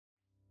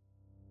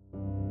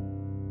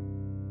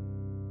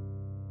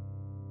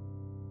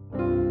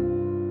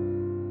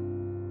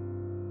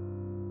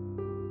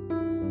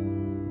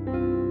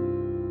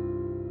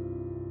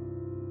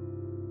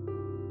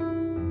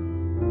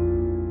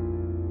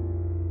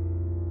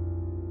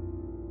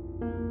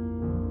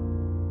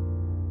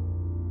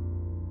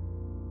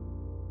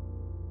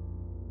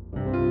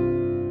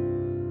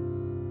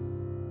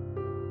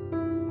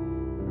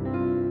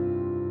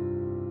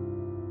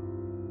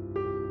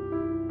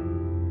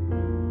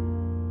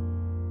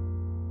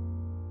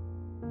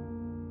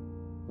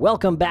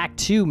Welcome back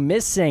to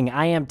Missing.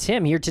 I am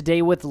Tim, here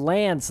today with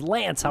Lance.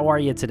 Lance, how are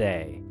you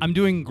today? I'm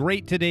doing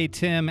great today,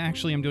 Tim.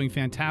 Actually, I'm doing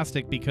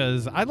fantastic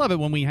because I love it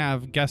when we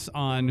have guests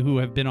on who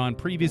have been on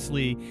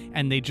previously,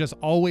 and they just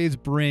always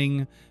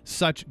bring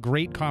such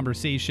great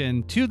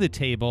conversation to the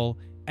table.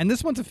 And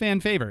this one's a fan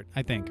favorite,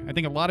 I think. I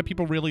think a lot of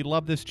people really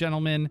love this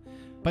gentleman.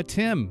 But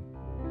Tim,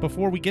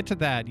 before we get to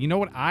that, you know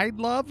what I'd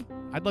love?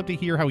 I'd love to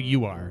hear how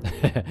you are.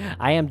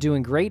 I am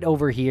doing great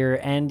over here,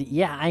 and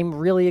yeah, I'm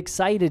really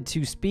excited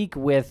to speak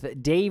with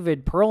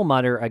David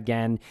Perlmutter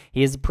again.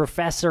 He is a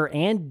professor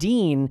and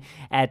dean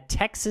at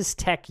Texas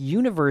Tech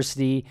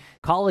University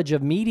College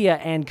of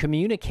Media and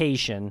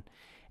Communication,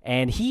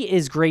 and he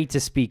is great to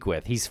speak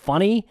with. He's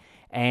funny,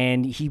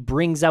 and he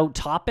brings out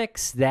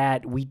topics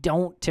that we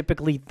don't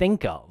typically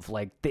think of,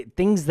 like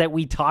things that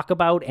we talk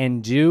about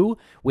and do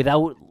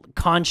without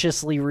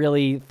consciously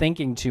really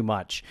thinking too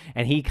much.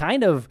 And he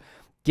kind of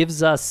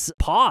gives us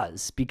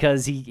pause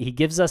because he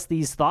gives us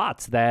these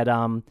thoughts that,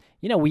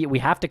 we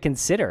have to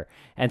consider.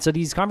 And so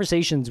these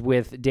conversations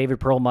with David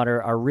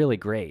Perlmutter are really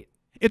great.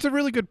 It's a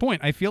really good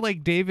point. I feel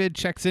like David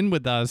checks in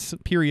with us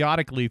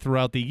periodically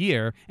throughout the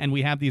year, and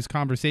we have these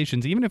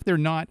conversations. Even if they're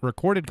not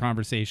recorded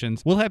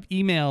conversations, we'll have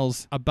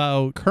emails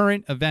about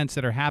current events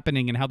that are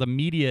happening and how the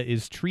media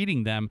is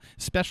treating them,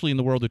 especially in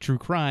the world of true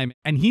crime,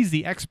 and he's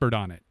the expert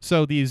on it.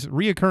 So these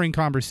reoccurring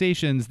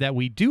conversations that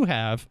we do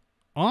have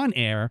on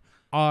air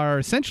are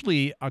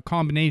essentially a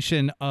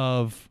combination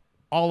of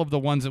all of the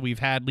ones that we've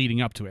had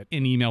leading up to it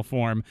in email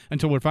form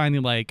until we're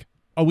finally like,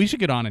 oh, we should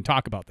get on and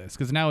talk about this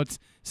because now it's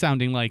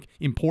sounding like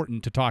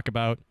important to talk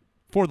about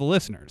for the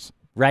listeners.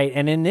 Right,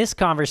 and in this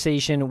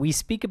conversation, we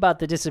speak about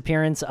the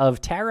disappearance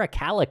of Tara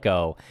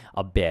Calico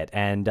a bit,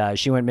 and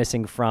she went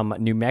missing from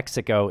New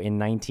Mexico in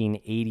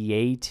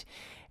 1988,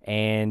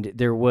 and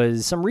there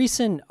was some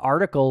recent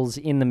articles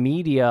in the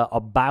media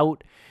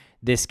about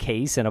this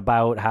case and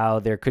about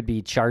how there could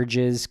be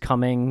charges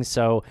coming.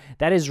 So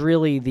that is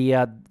really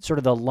the sort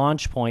of the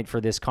launch point for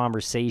this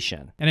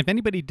conversation. And if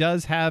anybody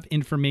does have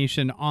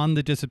information on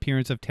the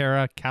disappearance of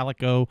Tara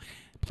Calico,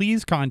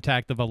 please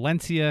contact the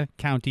Valencia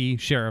County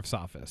Sheriff's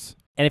Office.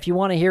 And if you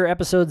want to hear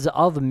episodes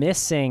of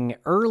Missing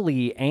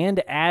early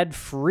and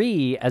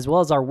ad-free, as well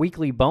as our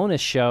weekly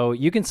bonus show,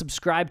 you can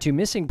subscribe to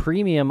Missing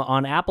Premium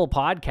on Apple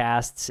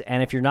Podcasts.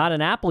 And if you're not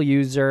an Apple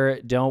user,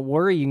 don't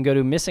worry. You can go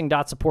to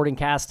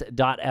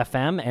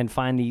missing.supportingcast.fm and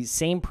find the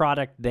same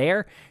product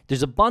there.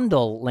 There's a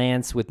bundle,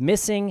 Lance, with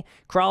Missing,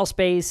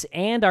 Crawlspace,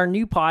 and our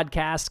new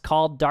podcast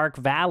called Dark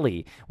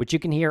Valley, which you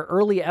can hear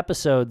early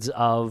episodes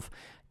of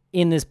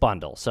in this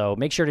bundle. So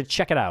make sure to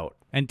check it out.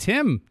 And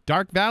Tim,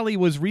 Dark Valley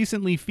was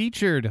recently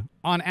featured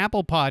on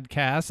Apple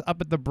Podcasts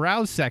up at the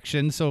Browse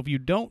section. So if you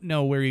don't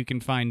know where you can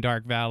find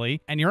Dark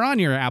Valley and you're on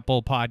your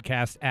Apple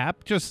Podcast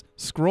app, just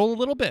scroll a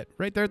little bit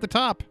right there at the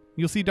top.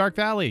 You'll see Dark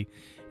Valley.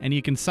 And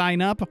you can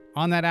sign up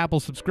on that Apple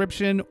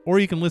subscription, or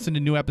you can listen to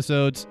new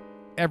episodes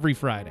every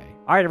Friday.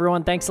 All right,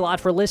 everyone, thanks a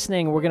lot for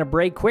listening. We're going to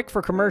break quick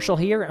for commercial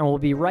here, and we'll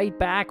be right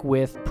back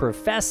with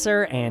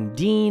Professor and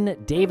Dean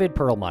David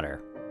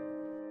Perlmutter.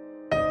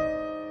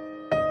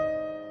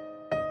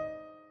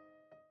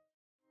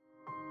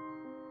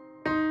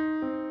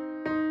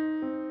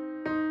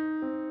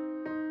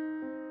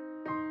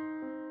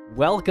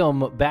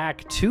 Welcome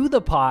back to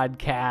the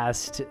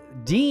podcast.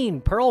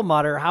 Dean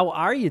Perlmutter, how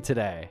are you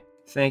today?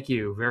 Thank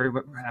you. Very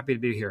happy to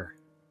be here.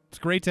 It's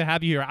great to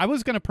have you here. I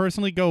was going to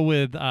personally go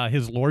with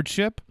his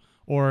lordship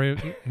or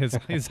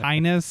his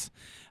highness,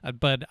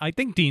 but I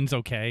think Dean's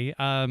okay.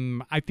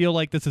 I feel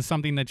like this is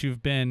something that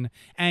you've been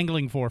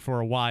angling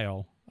for a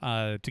while,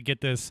 to get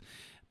this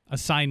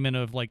assignment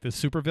of like the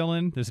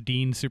supervillain, this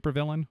Dean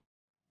supervillain.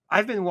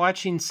 I've been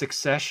watching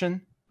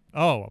Succession.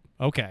 Oh,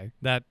 okay.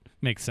 That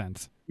makes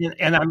sense.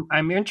 And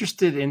I'm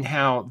interested in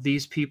how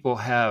these people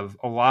have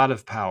a lot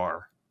of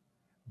power,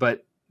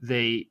 but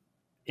they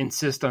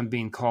insist on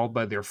being called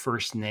by their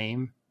first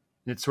name.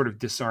 And it's sort of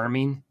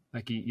disarming.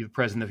 Like the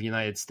president of the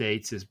United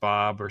States is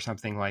Bob or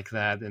something like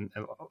that. And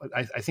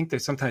I think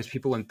that sometimes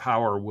people in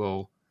power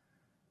will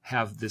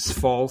have this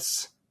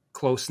false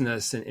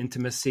closeness and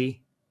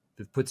intimacy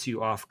that puts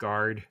you off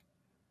guard.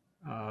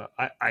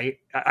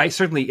 I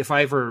certainly, if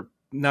I ever,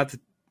 not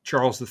that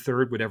Charles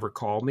III would ever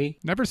call me.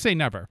 Never say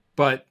never.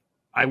 But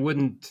I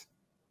wouldn't.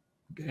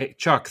 Hey,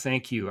 Chuck,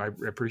 thank you. I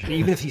appreciate.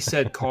 Even if he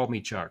said, "Call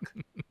me Chuck,"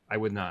 I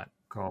would not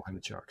call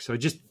him Chuck. So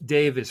just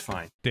Dave is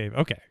fine. Dave,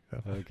 okay.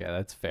 Okay,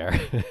 that's fair.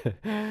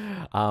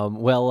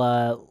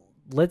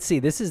 Let's see.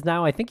 This is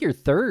now, I think, your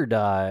third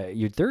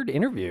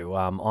interview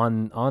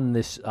on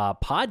this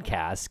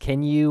podcast.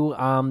 Can you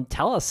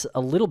tell us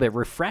a little bit,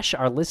 refresh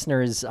our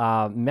listeners'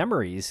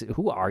 memories?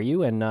 Who are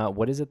you, and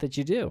what is it that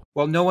you do?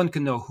 Well, no one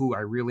can know who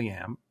I really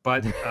am,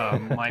 but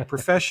my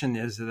profession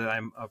is that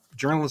I'm a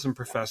journalism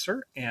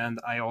professor, and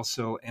I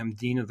also am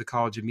dean of the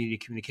College of Media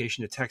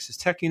Communication at Texas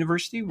Tech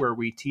University, where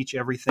we teach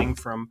everything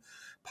from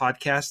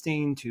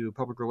podcasting to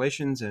public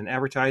relations and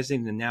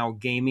advertising, and now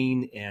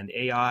gaming and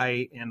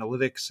AI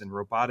analytics and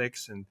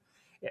robotics and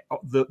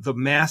the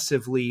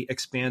massively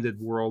expanded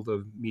world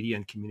of media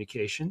and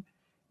communication.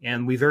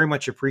 And we very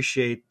much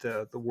appreciate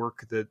the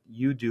work that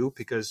you do,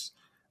 because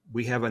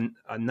we have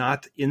a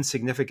not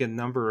insignificant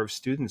number of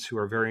students who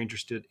are very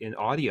interested in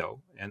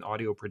audio and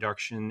audio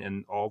production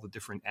and all the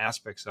different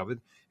aspects of it,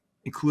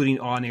 including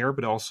on air,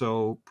 but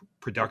also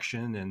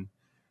production and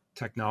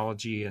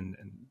technology and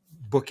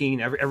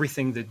booking,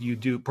 everything that you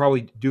do,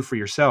 probably do for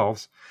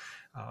yourselves.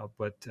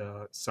 But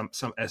some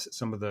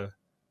of the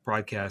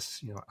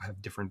broadcasts,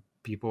 have different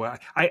people.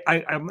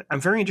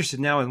 I'm very interested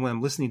now, and when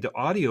I'm listening to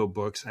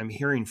audiobooks, I'm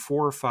hearing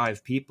 4 or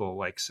 5 people,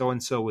 like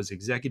so-and-so was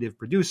executive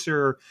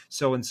producer,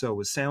 so-and-so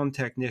was sound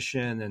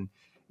technician, and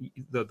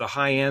the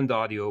high-end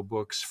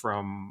audiobooks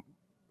from,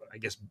 I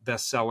guess,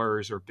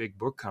 bestsellers or big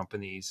book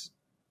companies,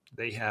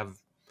 they have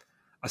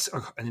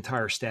an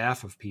entire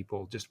staff of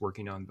people just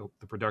working on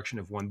the production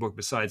of one book,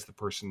 besides the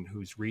person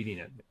who's reading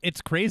it.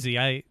 It's crazy.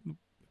 I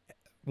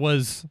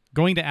was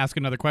going to ask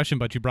another question,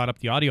 but you brought up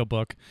the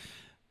audiobook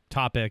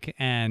topic,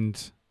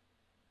 and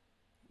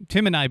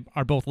Tim and I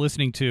are both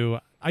listening to,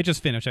 I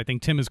just finished, I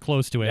think Tim is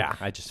close to it. Yeah,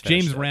 I just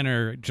finished James it.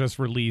 Renner just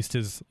released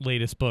his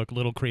latest book,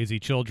 Little Crazy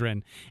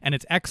Children, and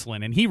it's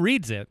excellent, and he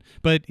reads it,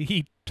 but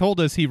he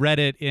told us he read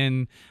it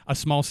in a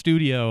small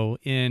studio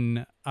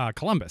in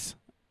Columbus,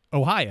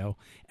 Ohio,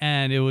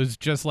 and it was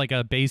just like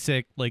a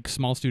basic, like,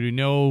 small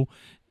studio,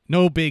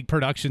 no big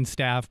production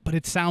staff, but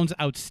it sounds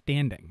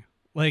outstanding.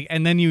 Like,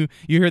 and then you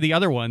hear the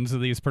other ones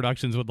of these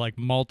productions with like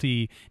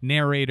multi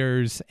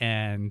narrators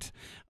and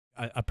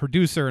a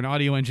producer, an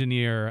audio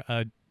engineer,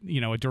 a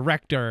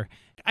director.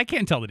 I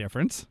can't tell the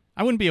difference.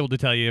 I wouldn't be able to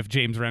tell you if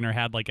James Renner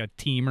had like a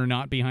team or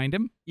not behind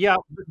him. Yeah,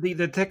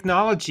 the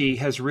technology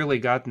has really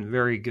gotten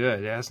very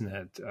good, hasn't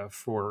it?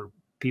 For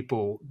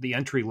people, the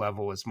entry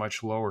level is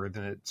much lower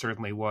than it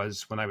certainly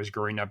was when I was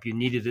growing up.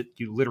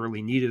 You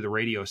literally needed a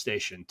radio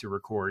station to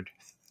record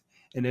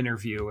an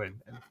interview and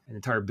an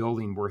entire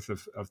building worth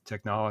of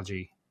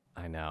technology.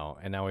 I know.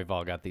 And now we've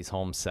all got these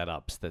home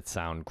setups that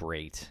sound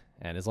great.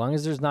 And as long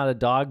as there's not a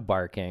dog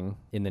barking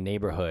in the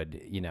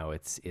neighborhood,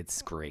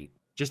 it's great.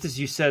 Just as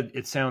you said,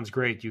 it sounds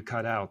great, you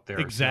cut out there.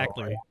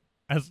 Exactly.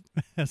 So,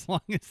 As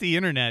long as the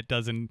internet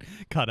doesn't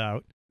cut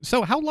out.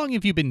 So how long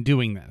have you been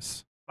doing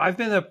this? I've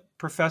been a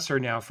professor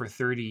now for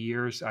 30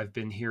 years. I've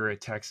been here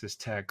at Texas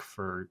Tech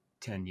for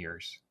 10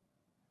 years.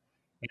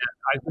 And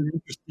I've been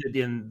interested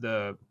in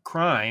the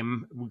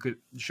crime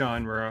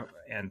genre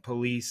and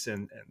police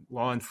and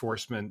law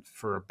enforcement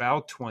for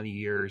about 20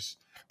 years,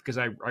 because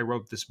I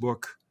wrote this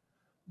book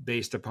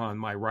based upon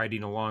my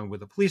riding along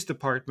with the police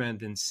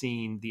department and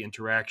seeing the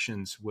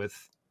interactions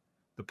with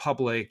the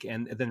public,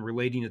 and then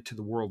relating it to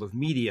the world of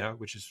media,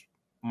 which is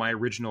my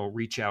original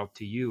reach out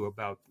to you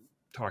about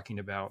talking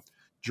about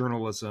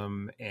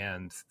journalism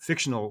and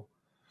fictional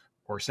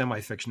or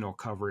semi-fictional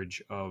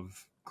coverage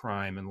of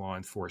crime and law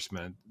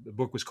enforcement. The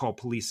book was called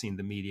Policing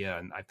the Media,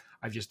 and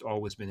I've just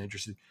always been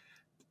interested.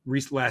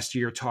 Last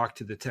year, talked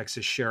to the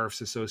Texas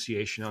Sheriff's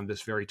Association on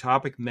this very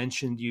topic,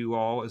 mentioned you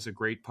all as a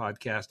great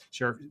podcast.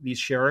 These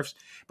sheriffs,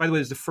 by the way,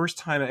 it was the first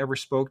time I ever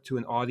spoke to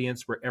an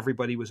audience where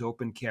everybody was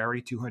open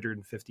carry,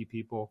 250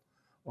 people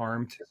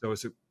armed. So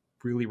it's a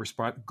really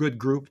good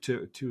group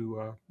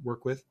to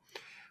work with.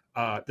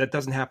 That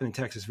doesn't happen in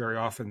Texas very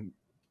often,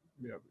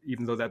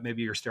 even though that may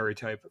be your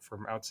stereotype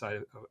from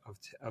outside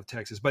of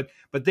Texas. But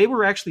they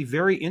were actually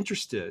very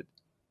interested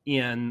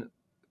in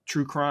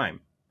true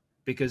crime,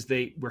 because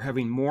they were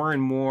having more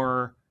and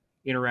more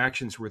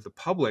interactions with the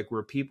public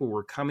where people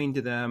were coming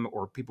to them,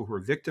 or people who were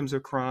victims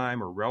of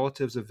crime or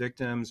relatives of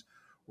victims,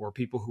 or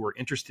people who were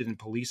interested in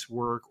police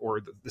work,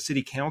 or the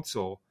city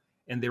council,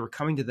 and they were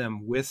coming to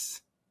them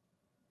with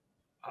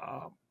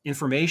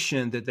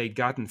information that they'd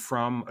gotten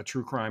from a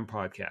true crime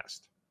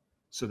podcast.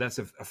 So that's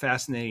a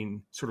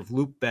fascinating sort of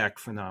loop back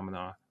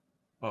phenomena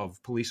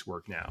of police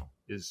work now,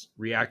 is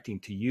reacting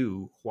to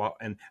you.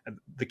 And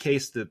the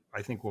case that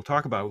I think we'll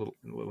talk about a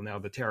little now,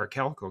 the Tara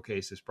Calico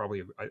case, is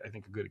probably, I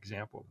think, a good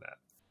example of that.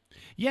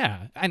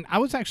 Yeah. And I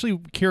was actually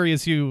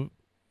curious, you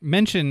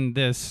mentioned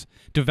this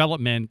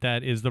development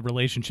that is the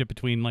relationship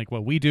between like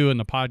what we do in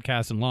the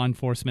podcast and law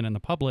enforcement and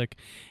the public.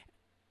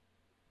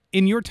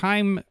 In your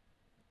time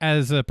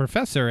as a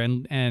professor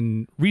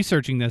and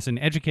researching this and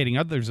educating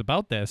others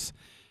about this,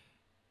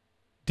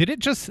 did it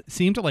just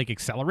seem to like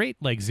accelerate,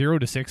 like 0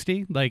 to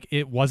 60? Like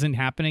it wasn't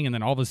happening and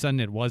then all of a sudden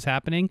it was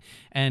happening?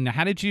 And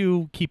how did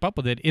you keep up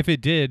with it if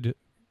it did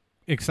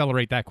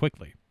accelerate that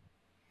quickly?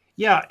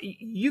 Yeah,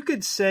 you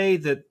could say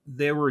that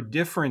there were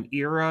different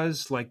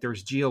eras, like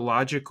there's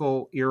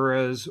geological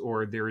eras,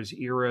 or there's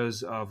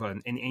eras of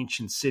an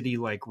ancient city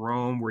like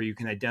Rome where you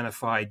can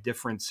identify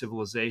different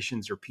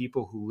civilizations or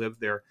people who lived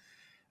there.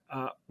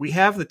 We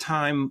have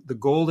the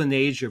golden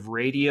age of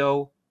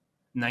radio,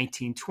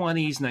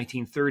 1920s,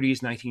 1930s,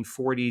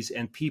 1940s,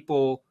 and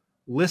people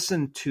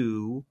listened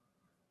to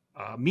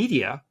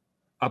media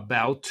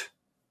about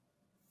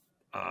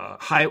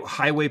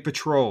highway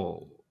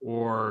patrol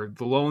or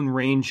the Lone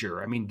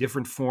Ranger. I mean,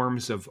 different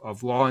forms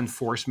of law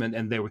enforcement,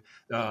 and they were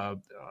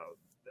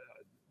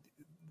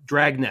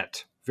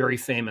Dragnet, very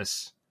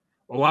famous.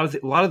 A lot of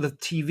the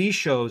TV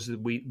shows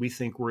that we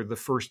think were the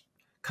first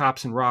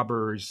cops and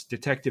robbers,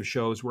 detective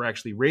shows were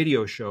actually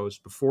radio shows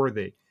before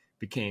they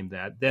became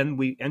that. Then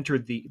we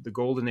entered the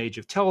golden age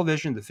of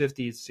television, the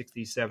 50s,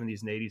 60s,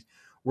 70s, and 80s,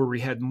 where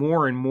we had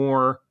more and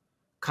more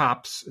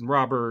cops and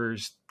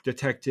robbers,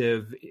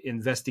 detective,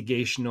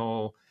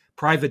 investigational,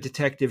 private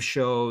detective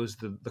shows,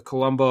 the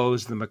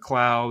Columbos, the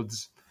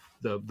McClouds,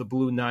 the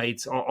Blue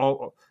Knights,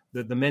 all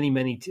the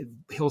many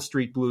Hill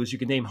Street Blues. You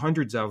can name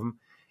hundreds of them.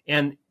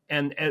 And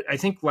I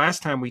think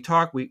last time we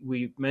talked,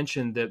 we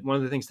mentioned that one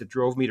of the things that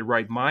drove me to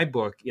write my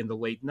book in the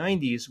late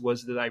 90s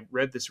was that I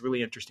read this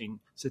really interesting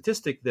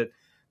statistic that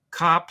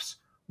cops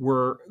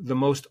were the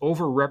most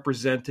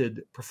overrepresented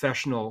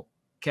professional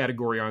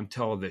category on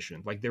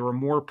television. Like there were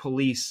more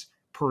police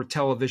per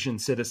television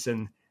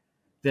citizen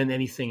than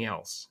anything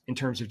else in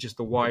terms of just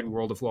the wide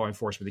world of law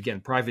enforcement.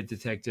 Again, private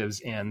detectives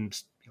and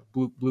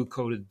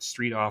blue-coated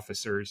street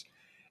officers.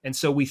 And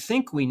so we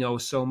think we know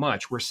so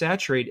much. We're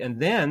saturated. And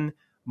then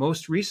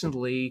most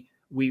recently,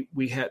 we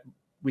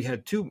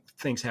had two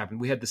things happen.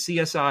 We had the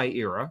CSI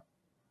era,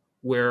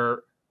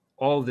 where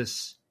all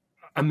this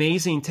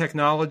amazing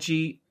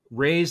technology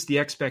raised the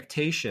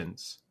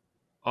expectations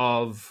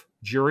of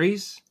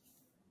juries,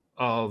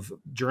 of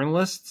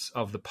journalists,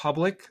 of the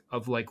public,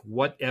 of like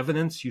what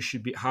evidence you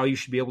should be, how you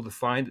should be able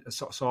to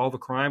solve a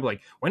crime.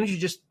 Like, why don't you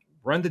just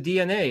run the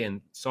DNA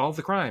and solve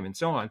the crime and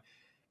so on?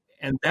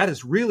 And that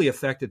has really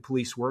affected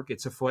police work.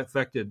 It's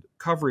affected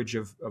coverage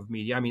of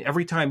media. I mean,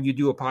 every time you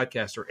do a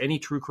podcast or any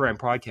true crime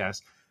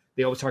podcast,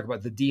 they always talk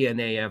about the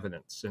DNA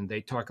evidence, and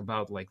they talk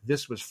about like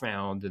this was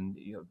found and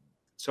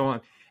so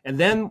on. And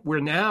then we're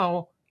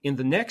now in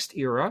the next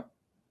era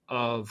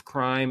of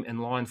crime and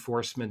law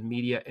enforcement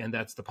media, and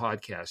that's the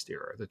podcast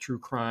era, the true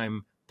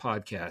crime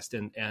podcast.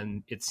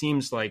 And it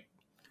seems like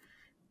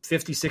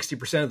 50,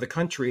 60% of the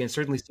country, and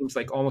certainly seems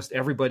like almost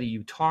everybody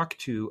you talk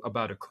to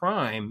about a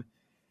crime,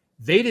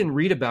 they didn't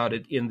read about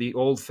it in the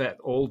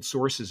old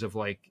sources of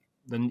like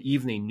the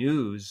evening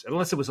news,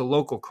 unless it was a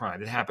local crime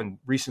that happened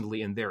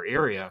recently in their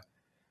area.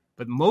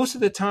 But most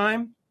of the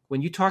time,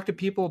 when you talk to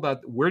people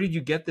about where did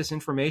you get this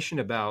information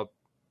about,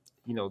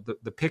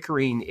 the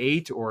Pickering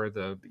 8 or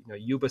the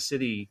Yuba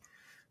City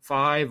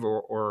 5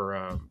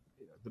 or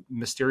the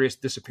mysterious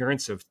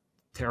disappearance of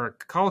Tara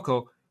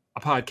Calico, a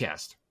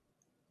podcast,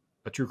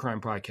 a true crime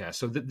podcast.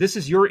 So this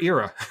is your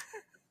era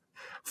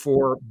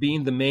for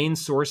being the main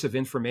source of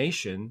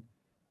information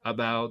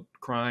about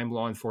crime,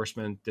 law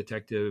enforcement,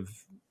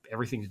 detective,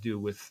 everything to do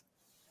with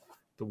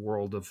the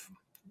world of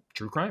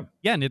true crime.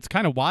 Yeah, and it's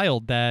kind of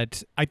wild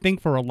that I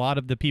think for a lot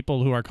of the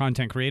people who are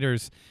content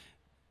creators,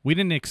 we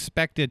didn't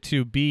expect it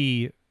to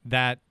be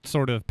that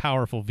sort of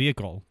powerful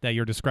vehicle that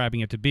you're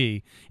describing it to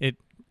be. It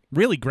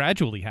really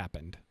gradually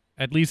happened.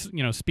 At least,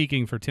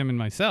 speaking for Tim and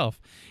myself,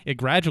 it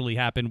gradually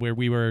happened where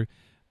we were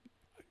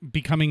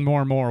becoming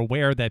more and more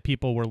aware that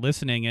people were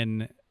listening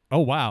and, oh,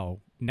 wow,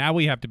 now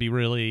we have to be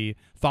really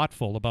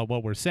thoughtful about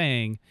what we're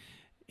saying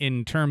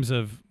in terms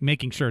of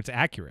making sure it's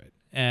accurate.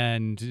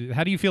 And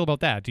how do you feel about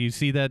that? Do you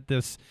see that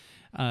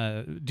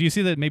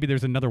maybe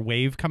there's another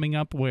wave coming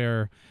up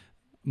where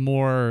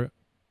more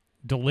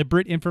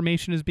deliberate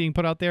information is being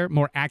put out there,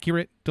 more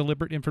accurate,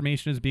 deliberate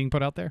information is being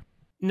put out there?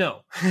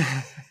 No.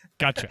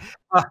 Gotcha.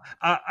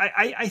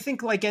 I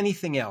think like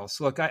anything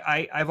else, look,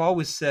 I've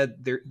always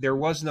said there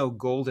was no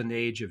golden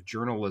age of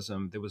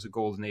journalism. There was a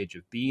golden age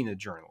of being a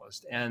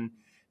journalist. And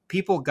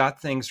people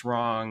got things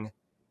wrong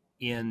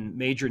in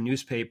major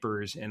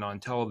newspapers and on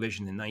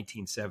television in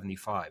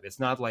 1975. It's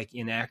not like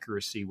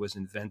inaccuracy was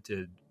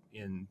invented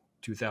in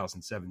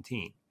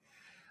 2017.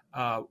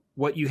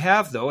 What you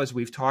have, though, as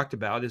we've talked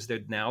about, is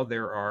that now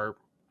there are,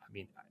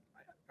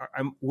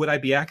 would I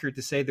be accurate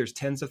to say there's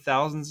tens of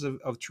thousands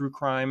of true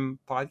crime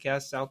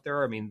podcasts out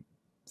there? I mean,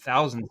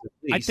 thousands at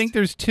least. I think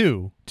there's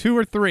two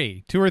or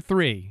three.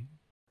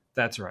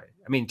 That's right.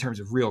 I mean, in terms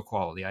of real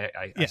quality,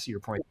 I see your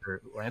point there,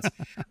 Lance.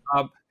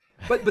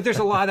 But there's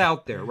a lot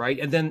out there, right?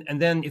 And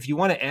then if you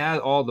want to add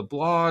all the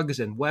blogs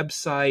and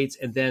websites,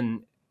 and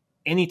then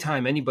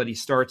anytime anybody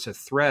starts a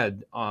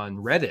thread on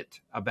Reddit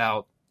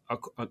about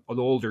an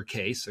older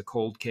case, a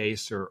cold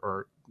case,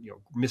 or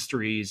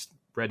mysteries,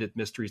 Reddit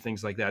mysteries,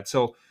 things like that.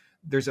 So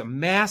there's a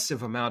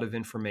massive amount of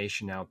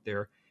information out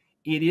there.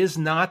 It is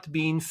not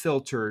being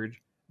filtered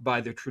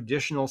by the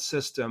traditional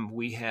system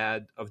we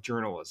had of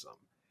journalism.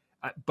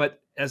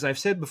 But as I've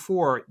said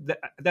before,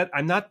 that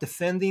I'm not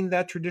defending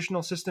that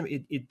traditional system.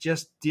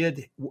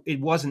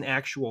 It was an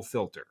actual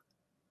filter,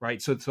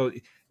 right? So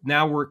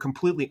now we're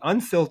completely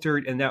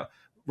unfiltered, and now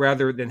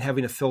rather than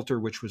having a filter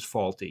which was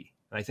faulty.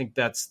 And I think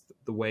that's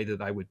the way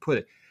that I would put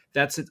it.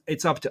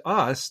 It's up to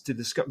us to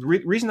discover. The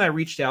reason I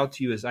reached out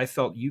to you is I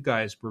felt you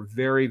guys were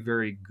very,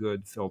 very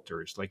good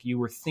filters. Like you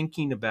were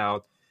thinking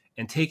about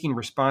and taking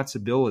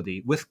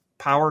responsibility. With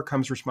power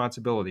comes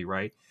responsibility,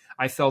 right?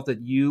 I felt that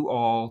you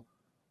all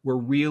were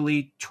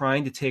really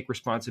trying to take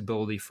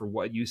responsibility for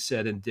what you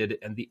said and did,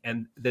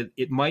 and that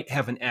it might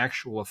have an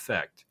actual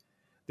effect.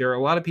 There are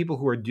a lot of people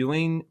who are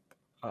doing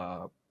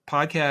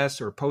podcasts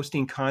or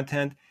posting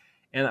content,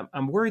 and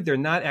I'm worried they're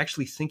not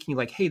actually thinking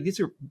like, hey, these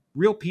are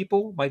real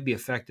people might be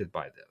affected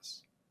by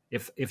this.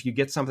 If you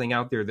get something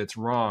out there that's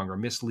wrong or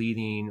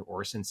misleading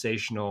or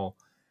sensational,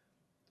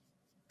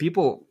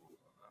 people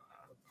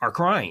are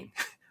crying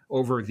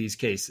over these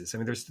cases. I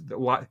mean, there's a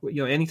lot,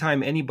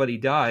 anytime anybody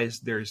dies,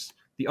 there's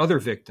the other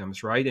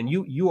victims, right? And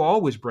you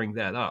always bring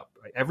that up,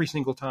 right? Every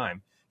single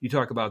time you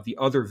talk about the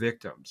other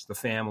victims, the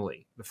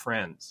family, the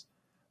friends,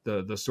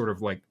 the sort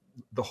of like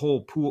the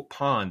whole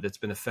pond that's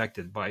been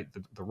affected by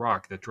the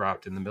rock that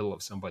dropped in the middle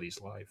of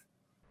somebody's life.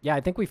 Yeah,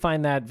 I think we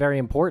find that very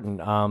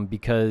important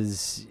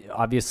because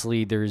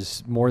obviously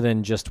there's more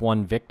than just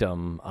one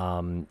victim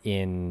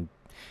in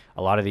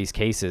a lot of these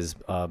cases,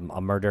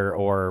 a murder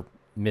or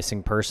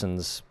missing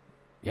persons.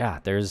 Yeah,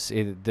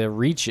 the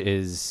reach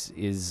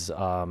is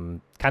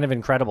kind of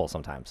incredible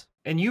sometimes.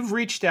 And you've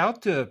reached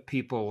out to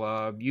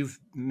people. You've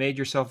made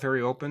yourself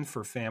very open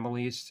for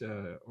families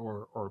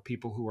or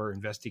people who are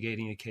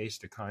investigating a case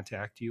to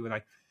contact you.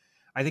 And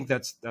I think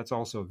that's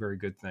also a very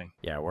good thing.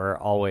 Yeah, we're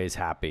always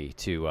happy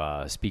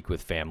to speak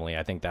with family.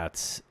 I think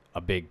that's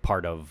a big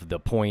part of the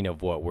point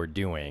of what we're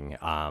doing.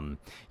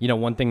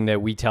 One thing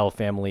that we tell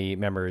family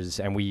members,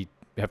 and we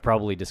have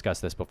probably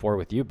discussed this before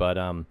with you, but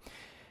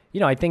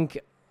I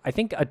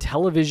think a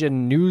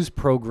television news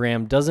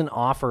program doesn't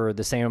offer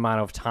the same amount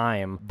of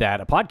time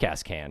that a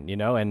podcast can,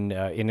 and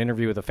an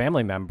interview with a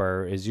family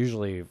member is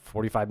usually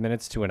 45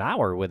 minutes to an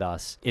hour with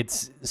us.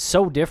 It's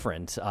so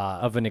different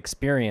of an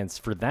experience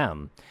for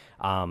them.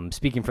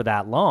 Speaking for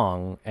that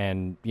long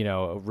and,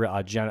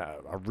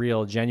 a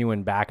real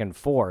genuine back and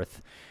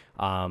forth,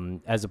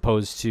 as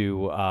opposed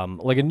to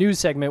like a news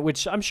segment,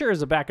 which I'm sure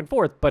is a back and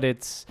forth, but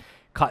it's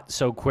cut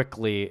so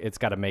quickly, it's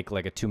got to make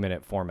like a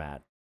 2-minute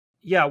format.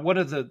 Yeah, one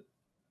of the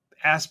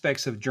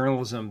aspects of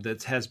journalism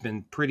that has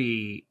been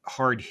pretty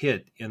hard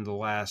hit in the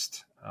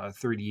last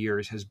 30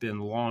 years has been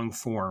long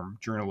form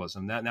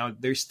journalism. Now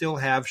they still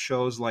have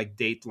shows like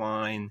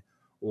Dateline,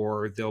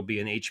 or there'll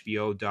be an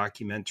HBO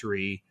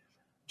documentary.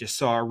 Just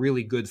saw a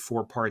really good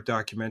 4-part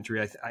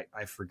documentary.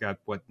 I forgot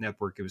what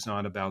network it was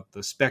on, about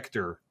the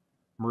Spectre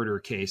murder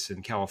case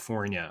in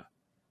California.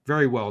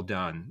 Very well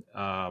done.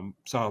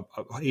 Saw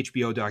a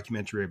HBO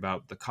documentary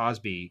about the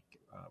Cosby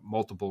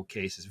multiple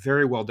cases.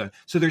 Very well done.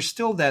 So there's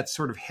still that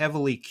sort of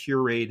heavily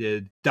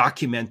curated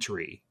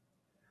documentary,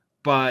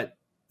 but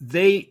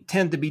they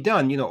tend to be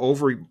done,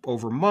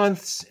 over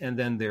months, and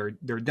then they're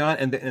done.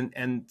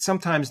 And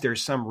sometimes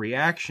there's some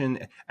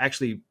reaction.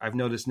 Actually, I've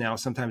noticed now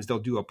sometimes they'll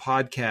do a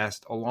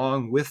podcast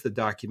along with the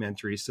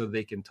documentary so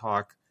they can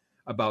talk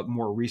about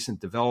more recent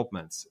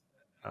developments.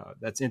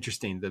 That's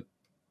interesting that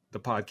the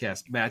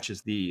podcast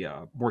matches the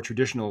more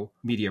traditional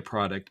media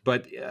product,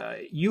 but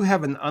you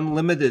have an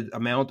unlimited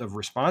amount of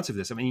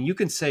responsiveness. I mean, you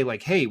can say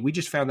like, hey, we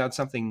just found out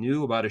something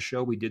new about a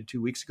show we did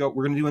 2 weeks ago.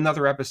 We're going to do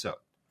another episode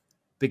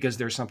because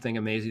there's something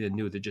amazing and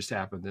new that just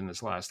happened in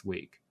this last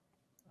week.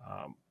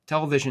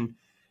 Television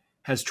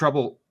has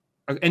trouble,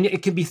 and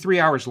it can be 3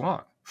 hours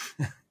long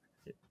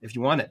if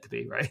you want it to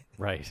be, right?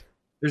 Right.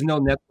 There's no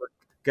network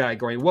guy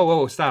going,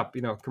 whoa, stop,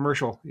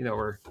 commercial,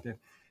 or it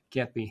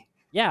can't be.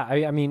 Yeah,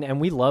 I mean, and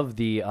we love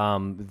the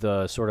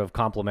sort of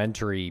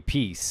complimentary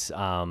piece,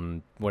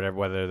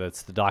 whether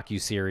that's the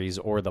docuseries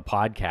or the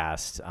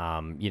podcast,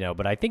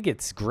 But I think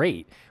it's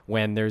great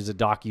when there's a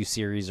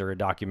docuseries or a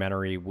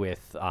documentary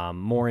with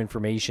more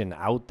information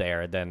out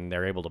there than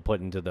they're able to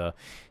put into the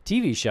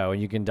TV show, and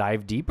you can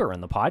dive deeper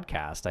in the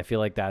podcast. I feel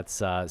like that's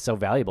so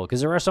valuable because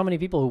there are so many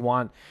people who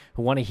want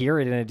to hear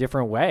it in a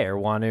different way or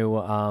want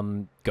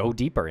to go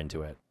deeper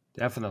into it.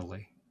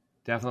 Definitely,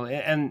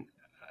 and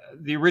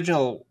the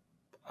original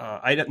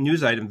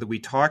news item that we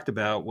talked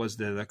about was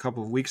that a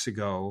couple of weeks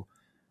ago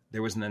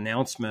there was an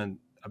announcement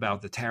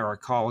about the Tara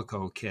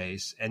Calico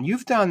case, and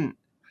you've done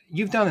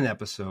an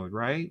episode,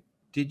 right?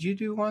 Did you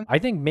do one? I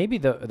think maybe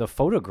the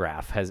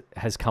photograph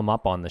has come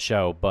up on the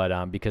show,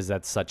 but because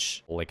that's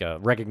such like a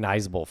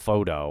recognizable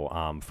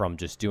photo from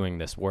just doing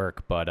this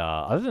work. But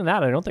other than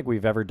that, I don't think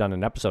we've ever done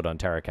an episode on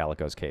Tara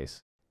Calico's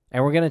case.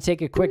 And we're going to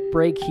take a quick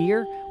break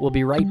here. We'll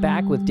be right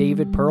back with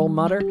David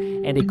Perlmutter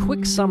and a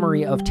quick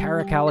summary of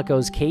Tara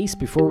Calico's case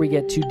before we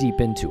get too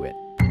deep into it.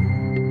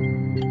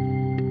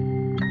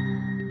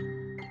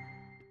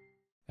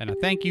 And a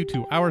thank you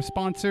to our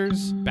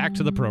sponsors. Back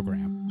to the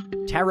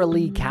program. Tara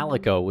Lee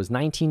Calico was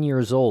 19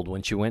 years old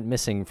when she went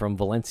missing from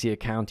Valencia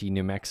County,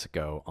 New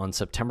Mexico on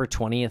September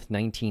 20th,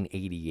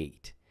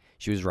 1988.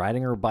 She was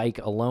riding her bike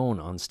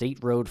alone on State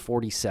Road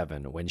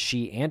 47 when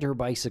she and her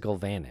bicycle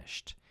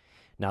vanished.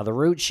 Now, the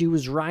route she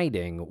was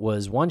riding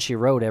was one she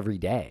rode every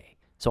day.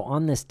 So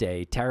on this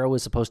day, Tara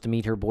was supposed to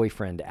meet her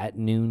boyfriend at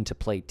noon to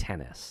play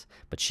tennis,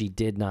 but she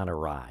did not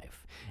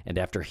arrive. And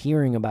after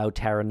hearing about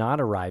Tara not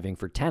arriving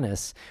for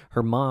tennis,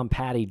 her mom,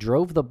 Patty,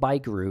 drove the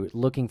bike route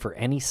looking for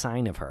any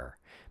sign of her.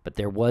 But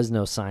there was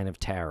no sign of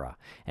Tara,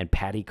 and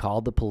Patty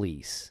called the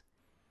police.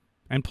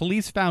 And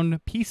police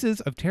found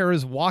pieces of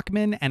Tara's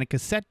Walkman and a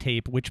cassette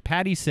tape, which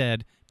Patty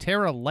said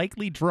Tara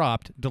likely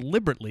dropped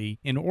deliberately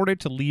in order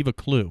to leave a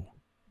clue.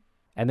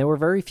 And there were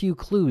very few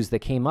clues that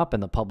came up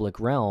in the public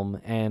realm,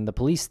 and the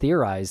police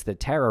theorized that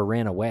Tara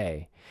ran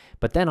away.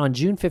 But then on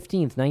June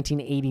 15th,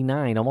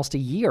 1989, almost a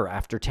year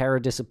after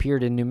Tara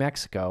disappeared in New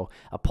Mexico,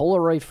 a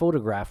Polaroid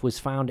photograph was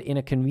found in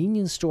a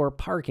convenience store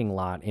parking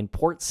lot in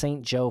Port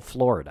St. Joe,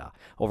 Florida,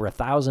 over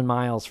 1,000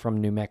 miles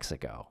from New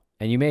Mexico.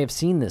 And you may have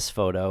seen this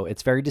photo.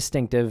 It's very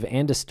distinctive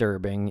and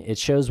disturbing. It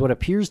shows what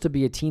appears to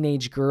be a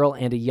teenage girl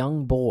and a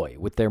young boy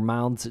with their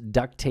mouths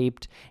duct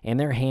taped and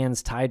their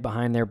hands tied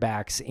behind their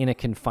backs in a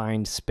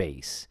confined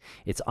space.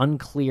 It's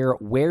unclear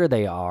where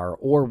they are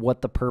or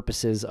what the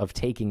purposes of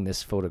taking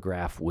this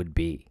photograph would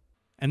be.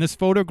 And this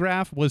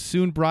photograph was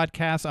soon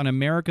broadcast on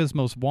America's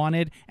Most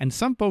Wanted, and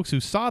some folks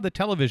who saw the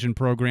television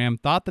program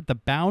thought that the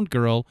bound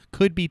girl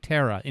could be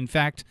Tara. In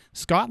fact,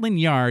 Scotland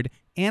Yard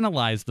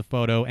analyzed the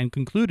photo and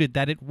concluded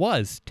that it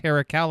was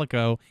Tara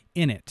Calico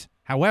in it.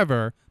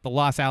 However, the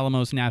Los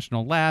Alamos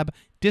National Lab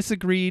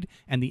disagreed,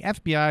 and the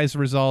FBI's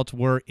results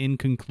were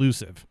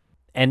inconclusive.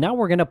 And now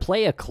we're going to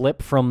play a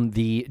clip from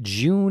the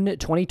June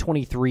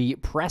 2023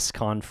 press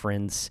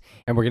conference,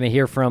 and we're going to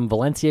hear from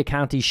Valencia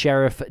County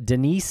Sheriff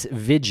Denise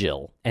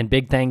Vigil. And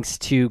big thanks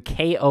to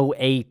KOAT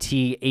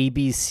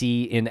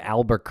ABC in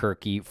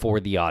Albuquerque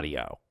for the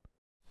audio.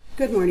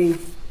 Good morning.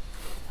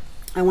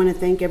 I want to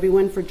thank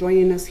everyone for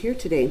joining us here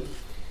today.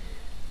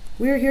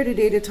 We are here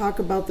today to talk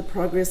about the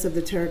progress of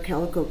the Tara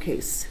Calico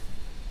case.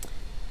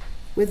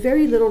 With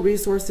very little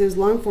resources,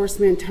 law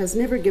enforcement has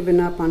never given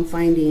up on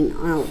finding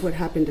out what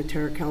happened to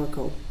Tara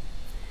Calico.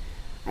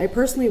 I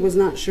personally was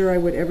not sure I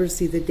would ever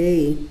see the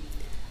day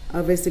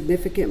of a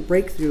significant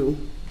breakthrough,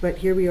 but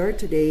here we are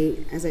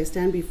today as I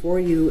stand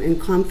before you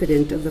and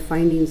confident of the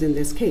findings in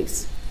this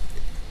case.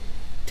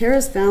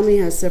 Tara's family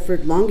has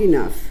suffered long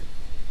enough.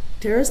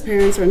 Tara's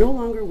parents are no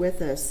longer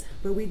with us,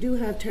 but we do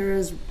have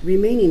Tara's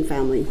remaining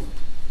family.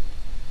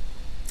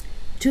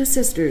 2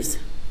 sisters,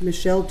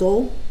 Michelle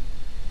Dole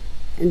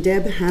and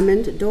Deb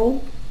Hammond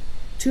Dole,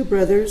 2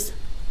 brothers,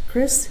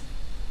 Chris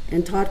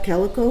and Todd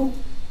Calico,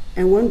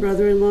 and 1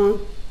 brother-in-law,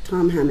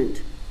 Tom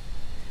Hammond.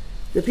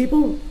 The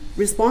people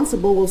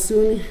responsible will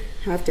soon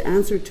have to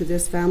answer to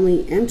this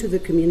family and to the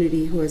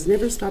community who has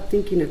never stopped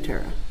thinking of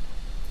Tara.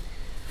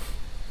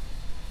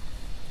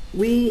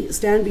 We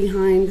stand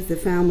behind the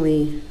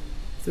family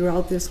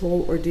throughout this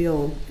whole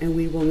ordeal, and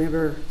we will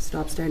never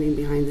stop standing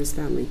behind this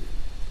family.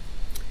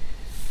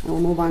 I will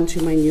move on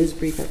to my news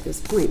brief at this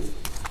point.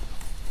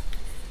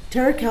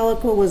 Tara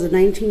Calico was a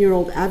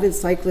 19-year-old avid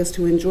cyclist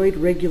who enjoyed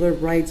regular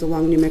rides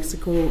along New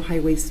Mexico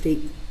Highway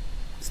State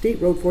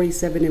Road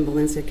 47 in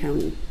Valencia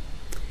County.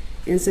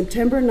 In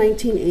September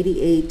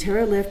 1988,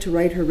 Tara left to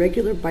ride her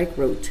regular bike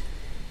route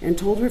and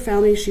told her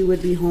family she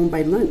would be home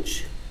by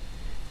lunch.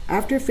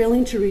 After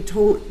failing to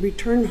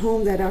return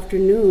home that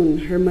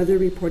afternoon, her mother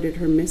reported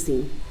her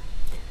missing.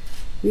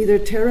 Neither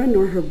Tara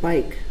nor her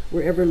bike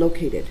were ever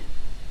located.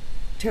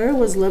 Tara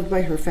was loved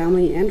by her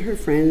family and her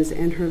friends,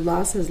 and her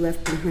loss has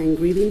left behind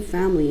grieving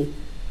family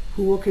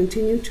who will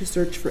continue to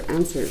search for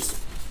answers.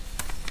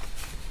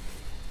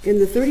 In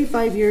the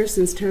 35 years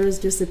since Tara's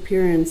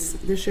disappearance,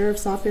 the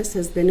Sheriff's Office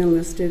has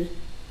enlisted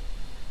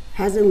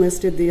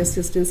the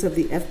assistance of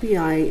the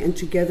FBI, and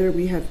together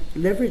we have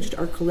leveraged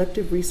our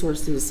collective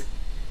resources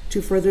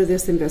to further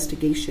this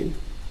investigation.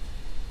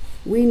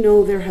 We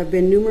know there have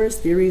been numerous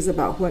theories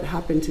about what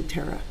happened to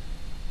Tara.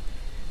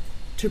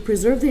 To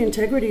preserve the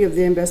integrity of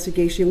the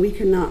investigation, we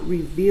cannot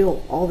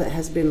reveal all that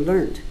has been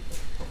learned.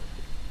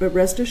 But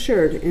rest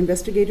assured,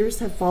 investigators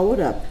have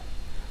followed up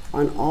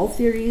on all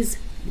theories,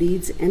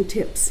 leads, and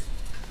tips.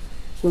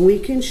 When we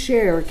can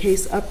share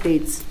case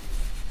updates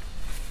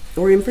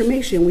or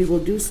information, we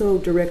will do so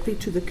directly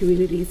to the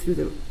community through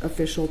the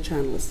official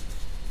channels.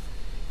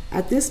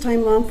 At this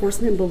time, law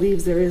enforcement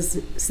believes there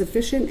is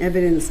sufficient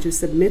evidence to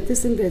submit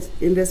this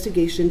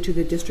investigation to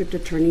the District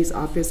Attorney's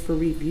Office for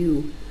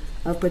review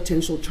of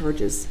potential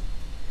charges.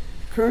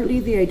 Currently,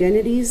 the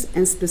identities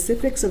and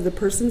specifics of the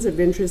persons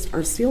of interest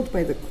are sealed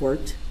by the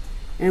court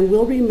and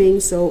will remain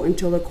so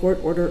until a court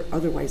orders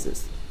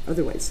otherwise.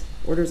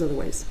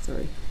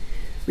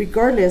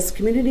 Regardless,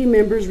 community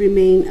members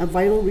remain a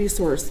vital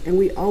resource, and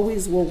we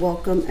always will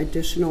welcome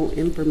additional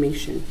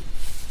information.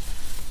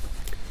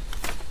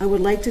 I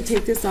would like to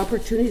take this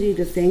opportunity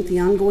to thank the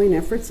ongoing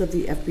efforts of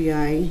the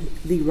FBI,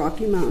 the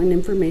Rocky Mountain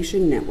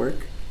Information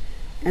Network,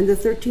 and the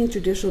 13th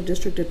Judicial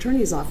District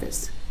Attorney's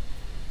Office,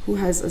 who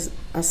has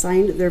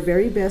assigned their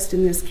very best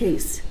in this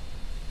case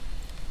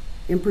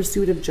in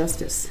pursuit of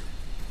justice.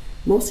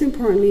 Most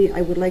importantly,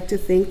 I would like to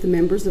thank the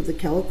members of the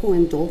Calico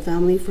and Dole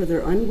family for their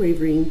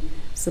unwavering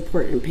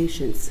support and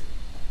patience.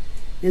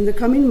 In the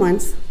coming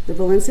months, the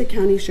Valencia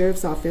County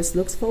Sheriff's Office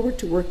looks forward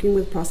to working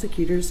with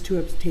prosecutors to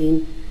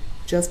obtain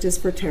justice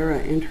for Tara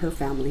and her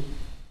family.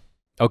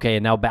 Okay,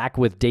 and now back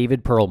with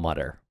David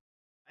Perlmutter.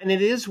 And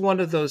it is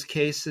one of those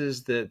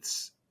cases that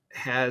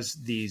has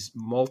these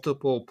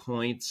multiple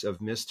points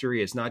of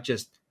mystery. It's not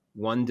just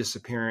one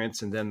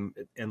disappearance and then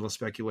endless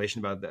speculation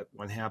about that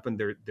one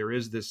happened. There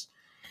is this,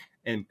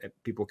 and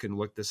people can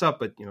look this up,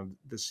 but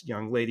this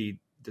young lady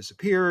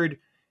disappeared,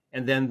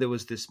 And then there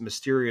was this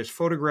mysterious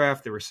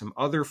photograph. There were some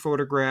other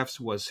photographs.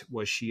 Was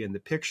she in the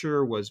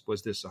picture? Was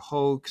this a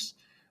hoax?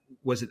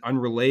 Was it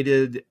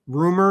unrelated?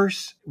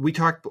 Rumors. We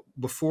talked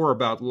before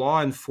about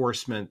law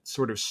enforcement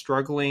sort of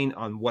struggling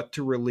on what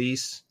to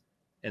release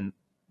and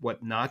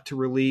what not to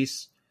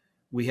release.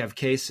 We have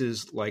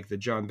cases like the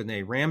John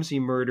Benet Ramsey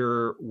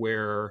murder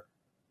where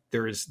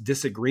there is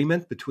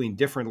disagreement between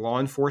different law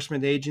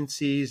enforcement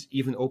agencies,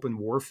 even open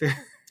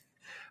warfare,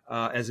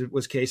 as it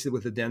was cases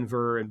with the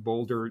Denver and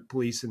Boulder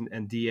police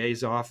and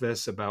DA's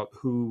office about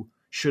who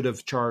should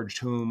have charged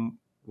whom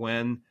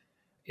when.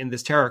 In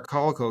this Tara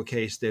Calico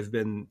case, there have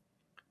been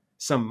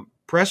some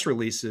press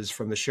releases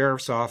from the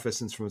sheriff's office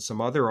and from some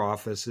other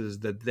offices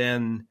that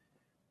then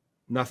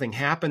nothing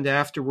happened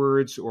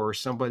afterwards, or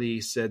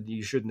somebody said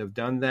you shouldn't have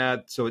done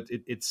that. So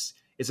it's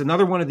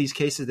another one of these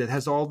cases that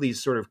has all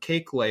these sort of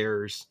cake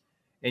layers,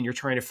 and you're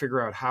trying to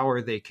figure out how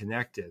are they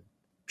connected.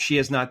 She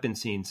has not been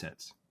seen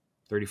since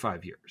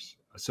 35 years.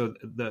 So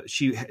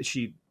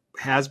she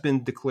has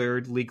been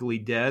declared legally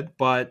dead,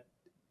 but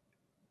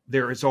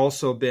there has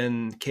also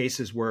been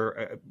cases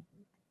where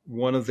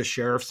one of the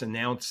sheriffs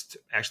announced,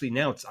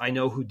 I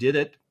know who did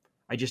it.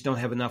 I just don't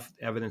have enough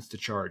evidence to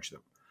charge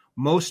them.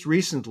 Most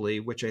recently,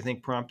 which I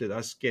think prompted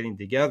us getting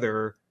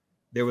together,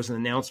 there was an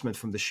announcement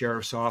from the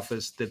sheriff's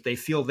office that they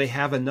feel they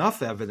have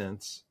enough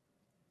evidence.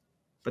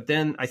 But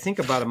then I think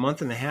about a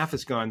month and a half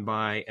has gone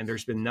by and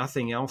there's been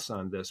nothing else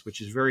on this,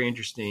 which is very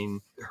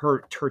interesting.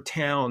 Her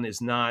town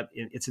is not,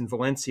 it's in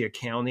Valencia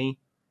County,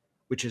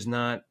 which is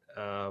not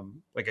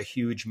like a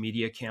huge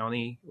media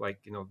county, like,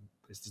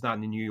 it's not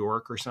in New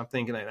York or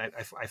something. And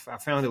I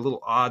found it a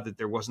little odd that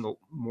there wasn't a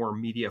more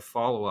media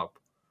follow-up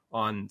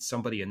on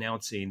somebody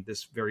announcing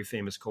this very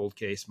famous cold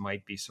case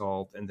might be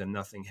solved and then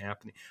nothing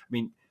happening. I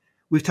mean,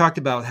 we've talked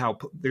about how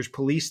there's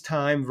police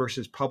time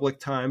versus public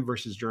time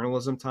versus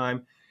journalism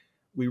time.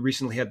 We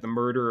recently had the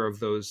murder of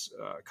those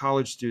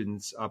college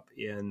students up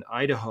in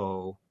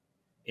Idaho,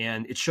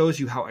 and it shows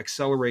you how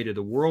accelerated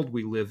a world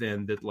we live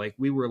in, that like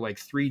we were like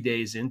 3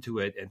 days into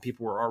it and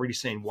people were already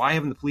saying, why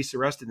haven't the police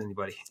arrested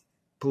anybody?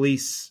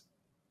 Police,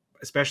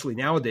 especially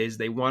nowadays,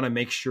 they want to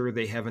make sure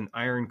they have an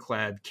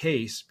ironclad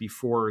case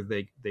before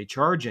they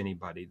charge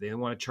anybody. They don't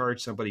want to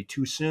charge somebody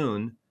too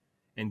soon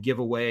and give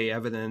away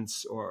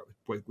evidence, or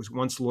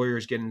once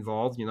lawyers get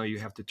involved, you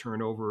have to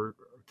turn over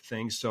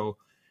things. So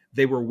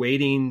they were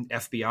waiting.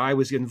 FBI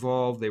was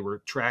involved. They were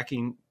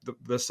tracking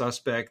the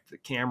suspect, the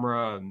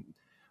camera and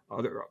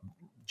other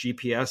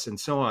GPS and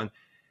so on.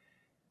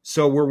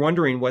 So we're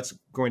wondering what's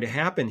going to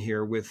happen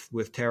here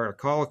with Tara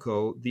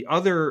Calico. The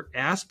other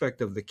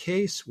aspect of the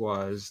case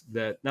was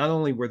that not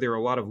only were there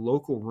a lot of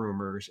local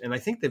rumors, and I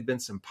think there've been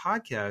some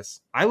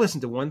podcasts. I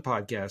listened to one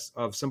podcast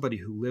of somebody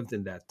who lived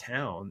in that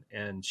town,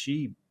 and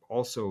she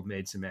also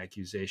made some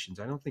accusations.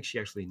 I don't think she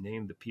actually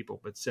named the people,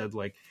 but said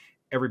like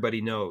everybody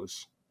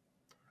knows.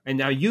 And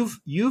now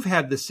you've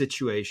had this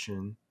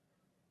situation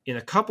in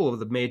a couple of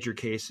the major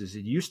cases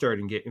that you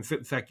started getting.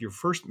 In fact, your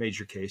first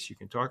major case, you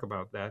can talk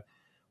about that,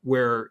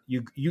 where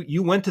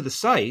you went to the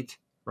site,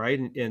 right,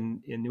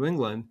 in New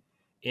England,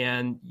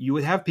 and you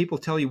would have people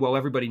tell you, well,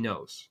 everybody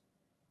knows,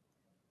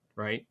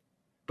 right?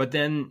 But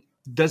then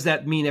does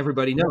that mean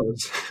everybody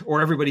knows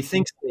or everybody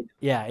thinks they know?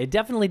 Yeah, it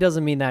definitely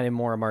doesn't mean that in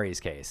Maura Murray's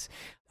case.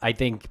 I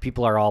think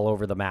people are all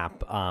over the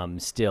map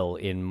still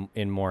in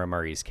Maura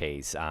Murray's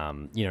case,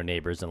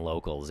 neighbors and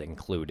locals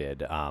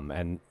included,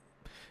 and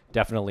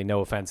definitely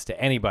no offense to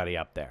anybody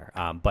up there.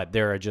 But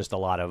there are just a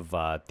lot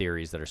of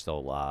theories that are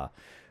still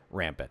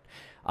rampant.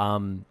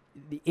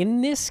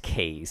 In this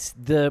case,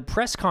 the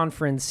press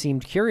conference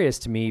seemed curious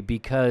to me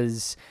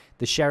because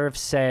the sheriff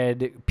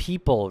said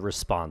people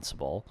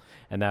responsible,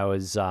 and that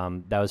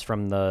was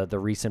from the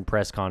recent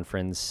press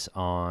conference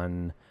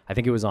on, I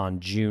think it was on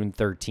June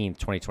 13th,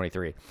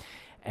 2023.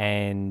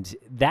 And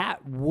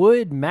that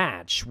would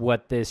match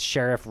what this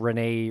Sheriff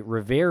Rene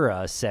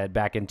Rivera said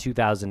back in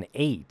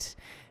 2008,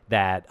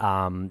 that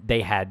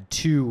they had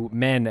two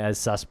men as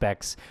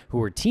suspects who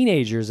were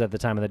teenagers at the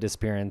time of the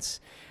disappearance.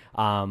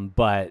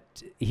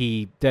 But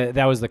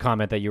that was the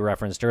comment that you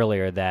referenced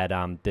earlier, that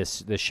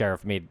the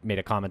sheriff made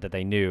a comment that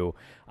they knew.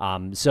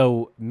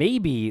 So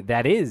maybe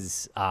that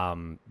is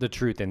the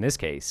truth in this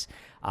case.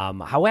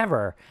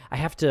 However, I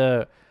have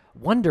to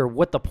wonder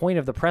what the point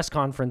of the press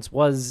conference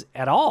was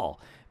at all,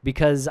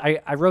 because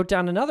I wrote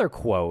down another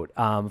quote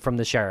from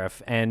the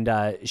sheriff, and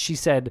she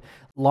said,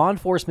 law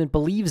enforcement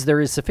believes there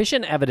is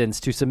sufficient evidence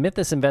to submit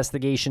this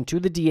investigation to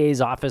the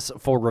DA's office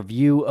for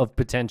review of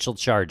potential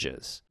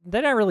charges.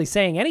 They're not really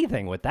saying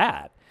anything with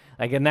that.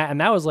 And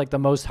that was like the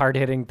most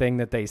hard-hitting thing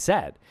that they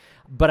said.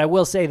 But I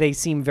will say they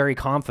seem very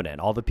confident,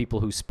 all the people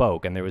who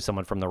spoke, and there was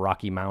someone from the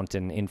Rocky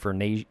Mountain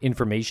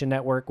Information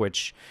Network,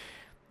 which,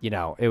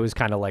 it was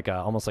kind of like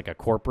almost like a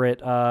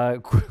corporate,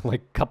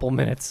 like couple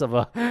minutes of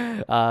a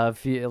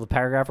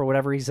paragraph or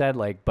whatever he said.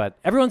 But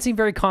everyone seemed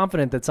very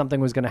confident that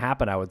something was going to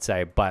happen, I would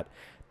say. But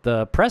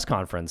the press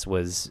conference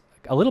was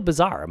a little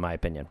bizarre, in my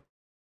opinion.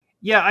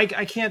 Yeah, I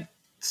can't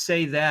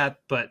say that,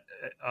 but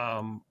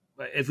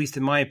at least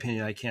in my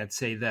opinion, I can't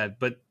say that,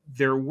 but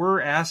there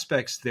were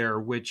aspects there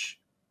which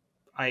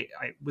I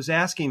was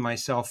asking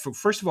myself,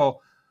 first of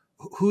all,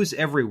 who's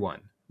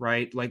everyone,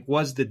 right? Like,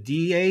 was the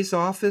DA's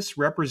office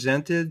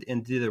represented,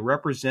 and did a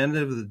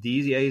representative of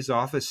the DA's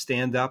office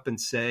stand up and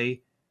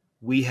say,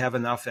 we have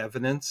enough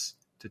evidence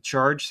to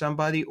charge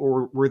somebody,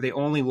 or were they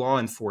only law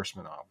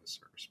enforcement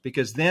officers?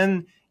 Because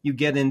then you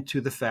get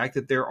into the fact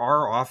that there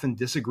are often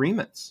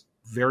disagreements,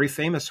 very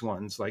famous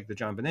ones like the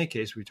John Bonet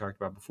case we talked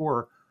about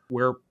before,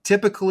 where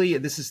typically,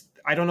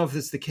 I don't know if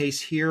it's the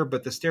case here,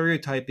 but the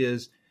stereotype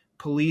is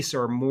police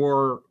are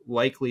more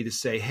likely to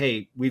say,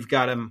 hey, we've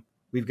got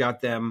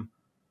them,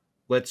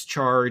 let's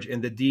charge.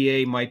 And the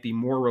DA might be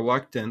more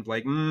reluctant,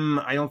 like,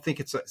 I don't think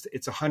it's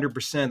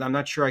 100%. I'm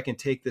not sure I can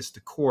take this to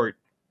court.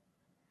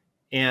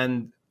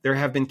 And there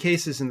have been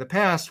cases in the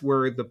past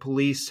where the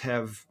police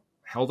have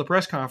held a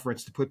press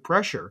conference to put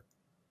pressure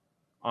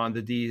on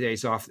the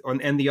DA's office,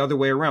 and the other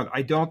way around.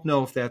 I don't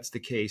know if that's the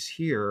case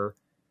here,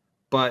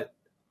 but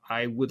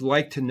I would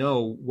like to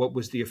know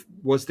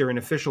was there an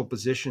official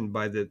position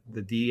by the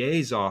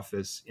DA's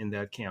office in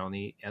that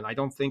county? And I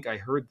don't think I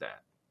heard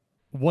that.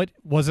 What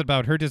was it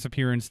about her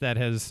disappearance that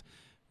has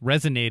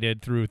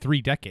resonated through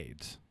 3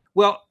 decades?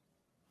 Well,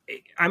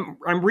 I'm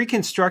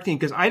reconstructing,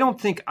 because I don't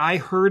think I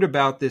heard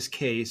about this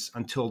case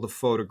until the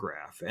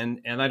photograph,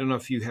 and I don't know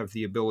if you have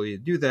the ability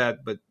to do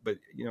that, but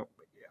you know,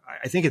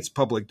 I think it's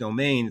public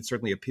domain. It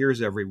certainly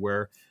appears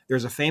everywhere.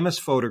 There's a famous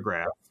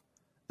photograph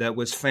that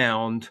was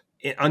found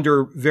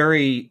under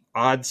very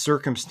odd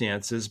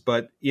circumstances,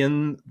 but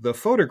in the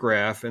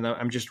photograph, and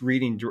I'm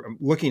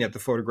looking at the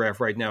photograph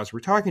right now as we're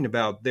talking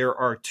about, there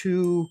are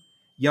 2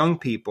 young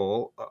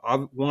people,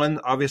 one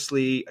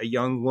obviously a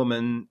young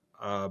woman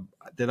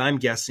that I'm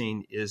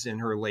guessing is in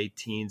her late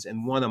teens,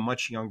 and one a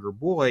much younger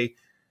boy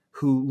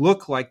who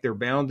look like they're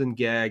bound and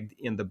gagged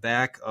in the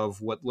back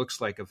of what looks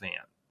like a van.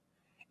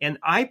 And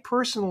I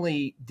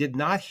personally did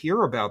not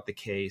hear about the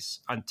case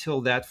until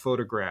that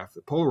photograph,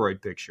 the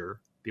Polaroid picture.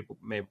 People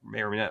may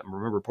or may not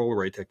remember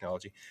Polaroid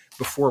technology.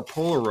 Before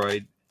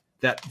Polaroid,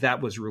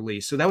 that was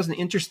released. So that was an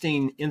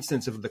interesting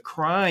instance of the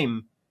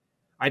crime.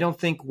 I don't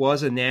think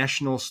was a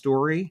national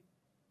story.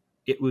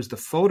 It was the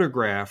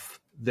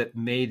photograph that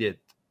made it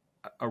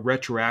a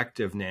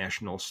retroactive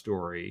national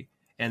story.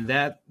 And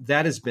that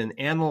has been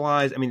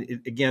analyzed. I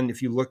mean, again,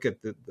 if you look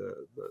at the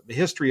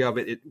history of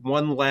it,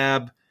 one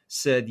lab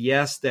said,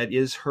 yes, that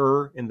is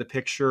her in the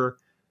picture.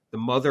 The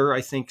mother,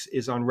 I think,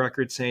 is on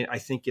record saying, I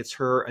think it's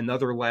her.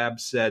 Another lab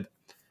said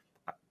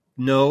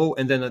no.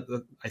 And then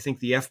I think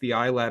the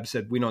FBI lab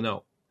said, we don't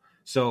know.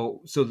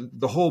 So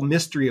the whole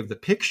mystery of the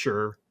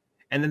picture,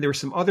 and then there were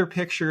some other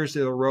pictures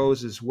that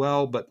arose as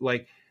well. But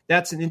like,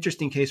 that's an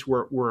interesting case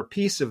where a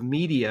piece of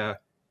media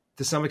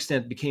to some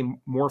extent became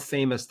more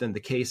famous than the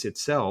case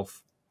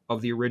itself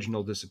of the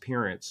original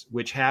disappearance,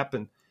 which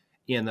happened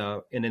in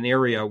an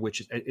area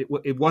which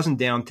it wasn't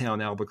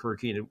downtown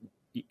Albuquerque, and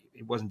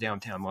it wasn't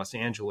downtown Los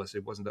Angeles.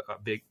 It wasn't a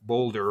big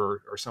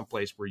Boulder or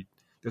someplace where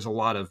there's a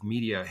lot of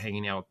media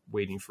hanging out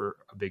waiting for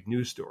a big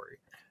news story.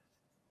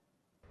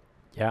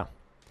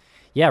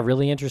 Yeah,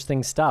 really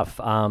interesting stuff.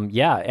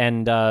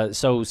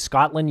 So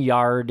Scotland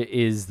Yard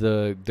is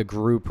the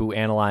group who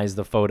analyzed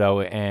the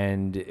photo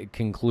and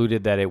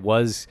concluded that it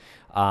was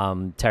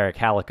Tara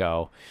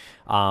Calico.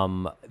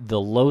 The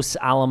Los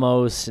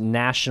Alamos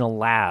National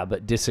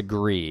Lab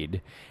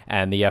disagreed,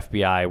 and the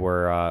FBI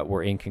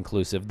were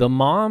inconclusive. The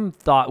mom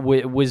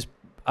was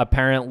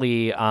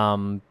apparently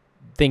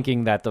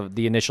thinking that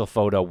the initial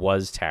photo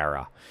was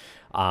Tara,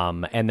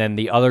 and then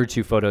the other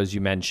 2 photos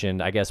you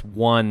mentioned, I guess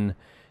one,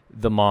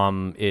 the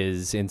mom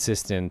was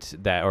insistent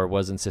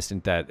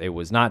that it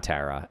was not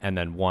Tara, and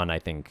then one I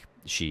think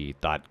she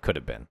thought could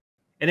have been.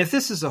 And if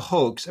this is a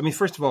hoax, I mean,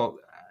 first of all,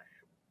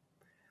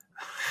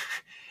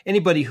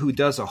 anybody who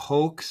does a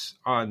hoax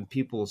on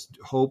people's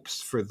hopes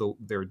for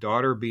their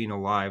daughter being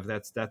alive,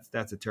 that's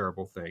a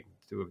terrible thing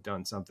to have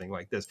done something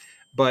like this.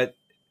 But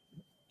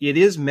it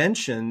is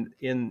mentioned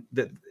in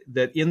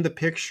that in the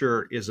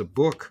picture is a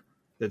book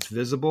that's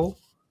visible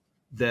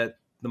that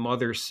the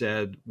mother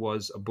said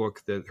was a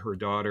book that her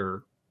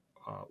daughter,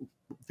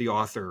 the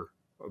author,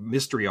 a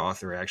mystery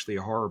author, actually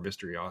a horror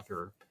mystery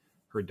author,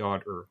 her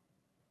daughter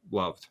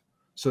loved.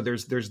 So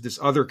there's this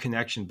other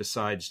connection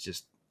besides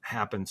just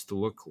happens to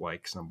look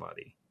like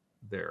somebody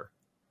there.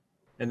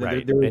 And then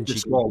right. there's a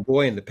small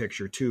boy in the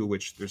picture too,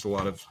 which there's a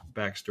lot of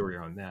backstory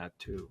on that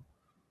too.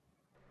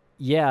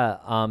 Yeah,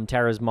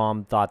 Tara's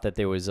mom thought that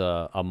there was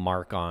a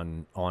mark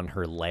on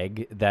her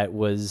leg that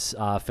was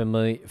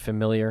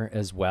familiar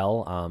as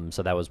well.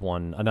 So that was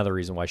another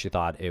reason why she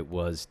thought it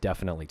was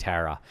definitely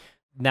Tara.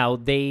 Now,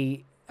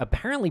 they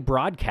apparently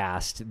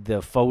broadcast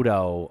the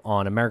photo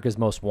on America's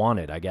Most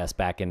Wanted, I guess,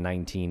 back in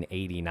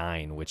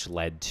 1989, which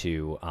led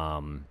to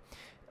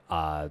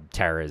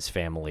Tara's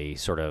family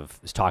sort of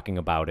talking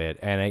about it.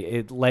 And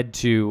it led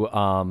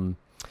to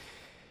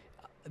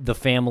the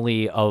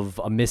family of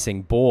a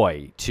missing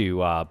boy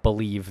to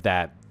believe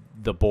that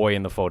the boy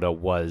in the photo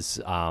was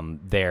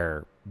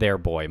their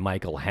boy,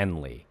 Michael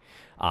Henley.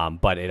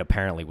 But it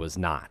apparently was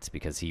not,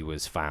 because he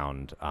was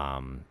found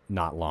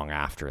not long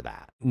after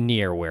that,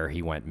 near where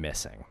he went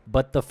missing.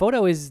 But the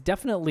photo is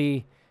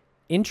definitely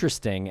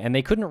interesting, and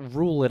they couldn't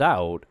rule it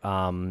out.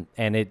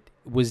 And it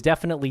was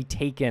definitely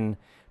taken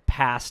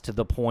past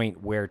the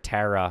point where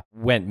Tara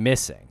went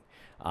missing,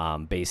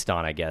 based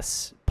on, I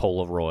guess,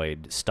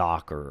 Polaroid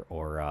stock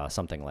or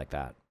something like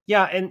that.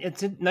 Yeah, and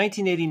it's in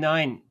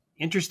 1989,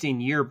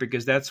 interesting year,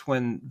 because that's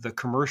when the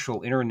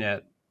commercial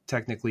internet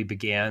technically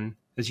began.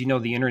 As you know,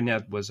 the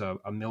internet was a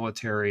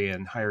military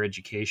and higher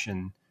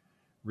education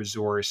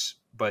resource,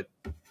 but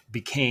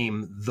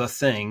became the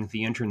thing,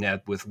 the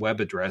internet, with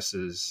web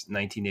addresses,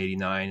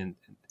 1989. And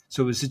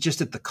so it was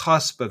just at the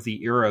cusp of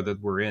the era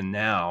that we're in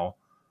now,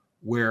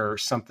 where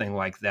something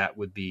like that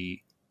would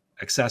be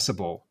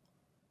accessible.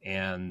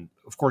 And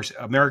of course,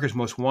 America's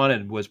Most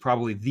Wanted was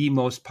probably the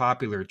most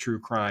popular true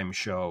crime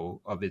show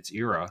of its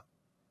era.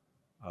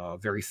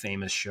 Very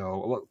famous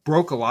show,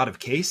 broke a lot of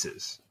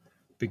cases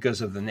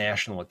because of the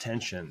national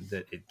attention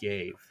that it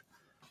gave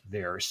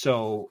there.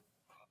 So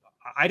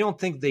I don't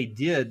think they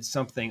did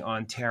something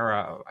on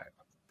Tara,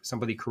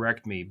 somebody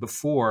correct me,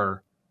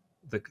 before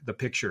the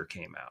picture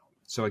came out.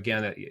 So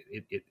again,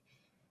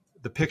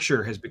 the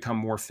picture has become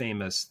more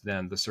famous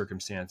than the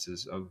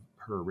circumstances of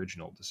her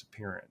original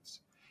disappearance.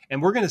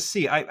 And we're going to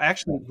see, I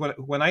actually,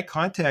 when I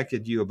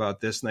contacted you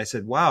about this and I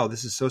said, wow,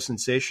 this is so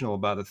sensational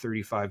about a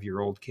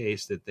 35-year-old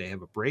case that they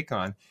have a break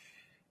on.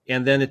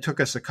 And then it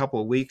took us a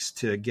couple of weeks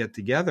to get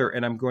together.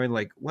 And I'm going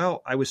like,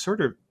 well, I was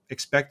sort of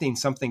expecting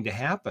something to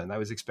happen. I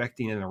was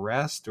expecting an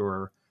arrest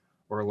or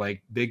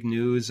like big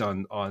news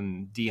on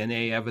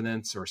DNA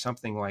evidence or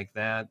something like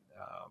that.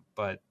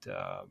 But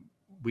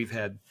we've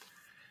had,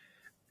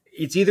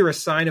 it's either a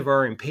sign of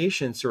our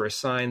impatience or a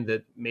sign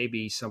that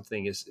maybe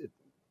something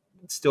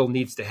still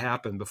needs to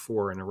happen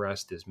before an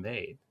arrest is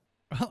made.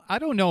 Well, I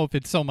don't know if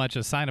it's so much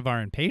a sign of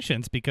our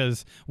impatience,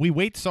 because we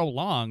wait so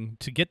long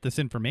to get this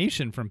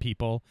information from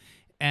people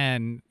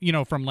and,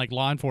 from like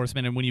law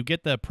enforcement. And when you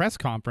get the press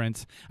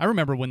conference, I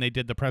remember when they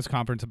did the press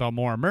conference about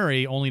Maura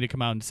Murray, only to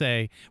come out and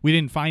say, we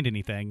didn't find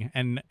anything.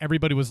 And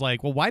everybody was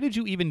like, well, why did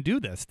you even do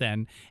this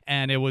then?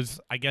 And it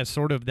was, I guess,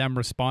 sort of them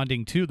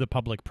responding to the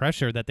public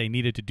pressure that they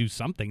needed to do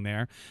something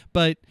there.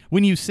 But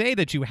when you say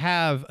that you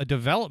have a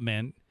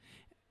development,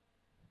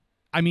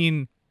 I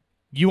mean,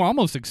 you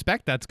almost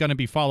expect that's going to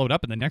be followed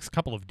up in the next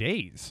couple of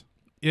days,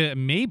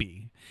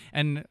 maybe.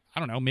 And I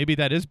don't know, maybe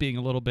that is being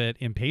a little bit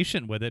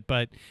impatient with it,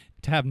 but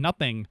to have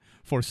nothing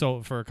for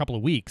a couple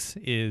of weeks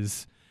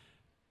is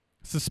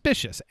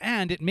suspicious.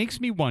 And it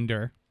makes me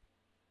wonder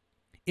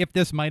if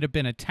this might have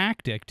been a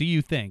tactic. Do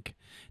you think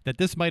that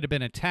this might have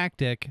been a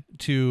tactic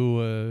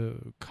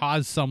to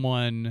cause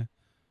someone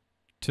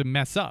to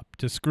mess up,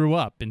 to screw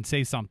up and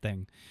say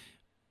something?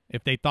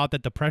 If they thought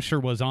that the pressure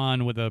was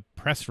on with a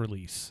press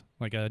release,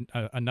 like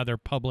another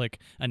public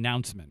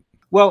announcement.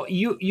 Well,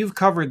 you've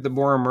covered the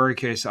Maura Murray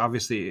case,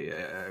 obviously.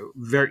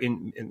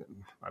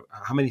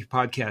 How many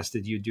podcasts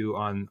did you do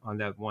on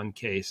that one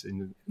case?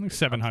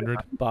 700.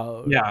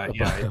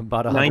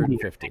 About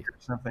 150 or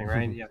something,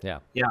 right? Yeah.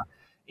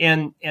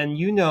 And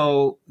you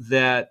know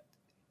that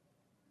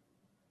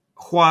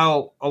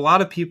while a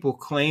lot of people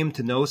claim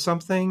to know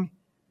something,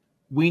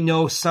 we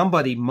know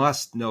somebody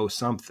must know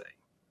something.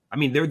 I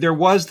mean, there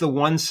was the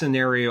one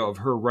scenario of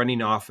her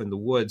running off in the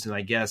woods, and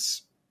I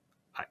guess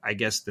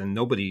then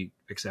nobody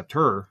except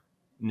her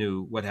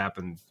knew what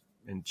happened,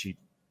 and she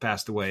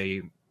passed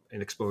away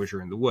in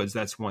exposure in the woods.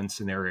 That's one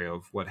scenario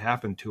of what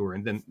happened to her,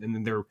 and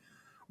then there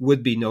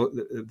would be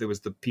there was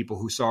the people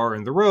who saw her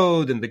in the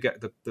road, and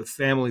the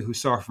family who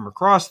saw her from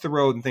across the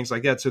road, and things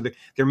like that. So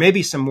there may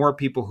be some more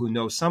people who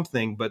know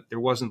something, but there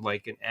wasn't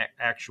like an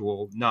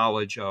actual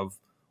knowledge of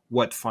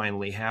what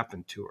finally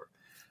happened to her.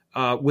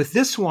 With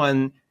this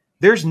one,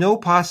 there's no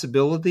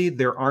possibility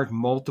there aren't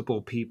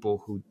multiple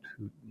people who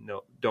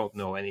don't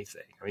know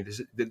anything. I mean,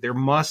 there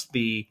must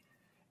be.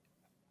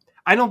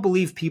 I don't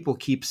believe people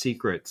keep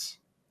secrets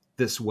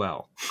this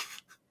well.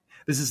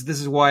 This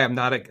is why I'm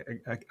not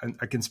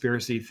a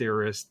conspiracy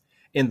theorist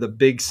in the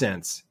big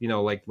sense.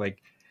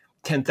 Like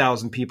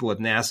 10,000 people at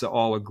NASA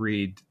all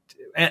agreed,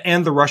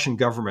 and the Russian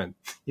government,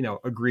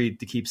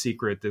 agreed to keep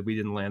secret that we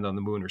didn't land on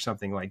the moon or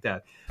something like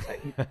that.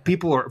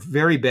 People are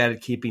very bad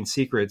at keeping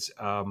secrets.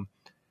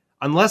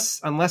 Unless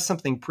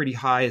something pretty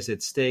high is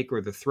at stake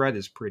or the threat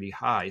is pretty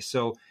high.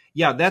 So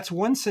yeah, that's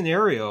one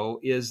scenario,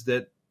 is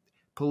that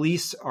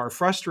police are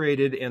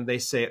frustrated and they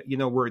say,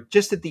 we're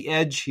just at the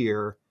edge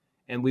here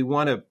and we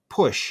want to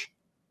push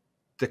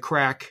to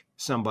crack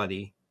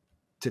somebody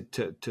to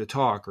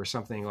talk or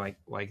something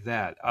like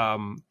that.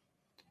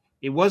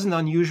 It was an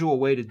unusual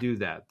way to do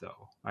that,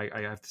 though,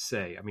 I have to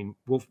say. I mean,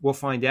 we'll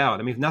find out.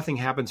 I mean, if nothing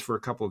happens for a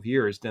couple of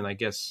years, then I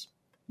guess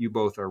you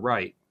both are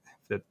right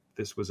that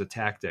this was a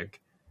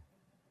tactic.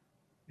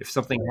 If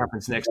something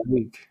happens next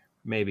week,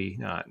 maybe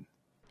not.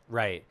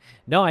 Right.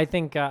 No, I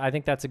think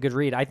that's a good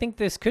read. I think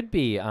this could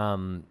be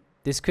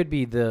This could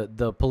be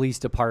the police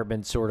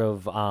department sort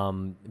of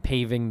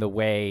paving the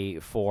way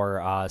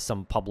for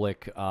some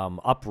public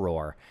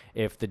uproar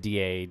if the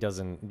DA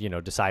doesn't,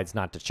 decides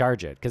not to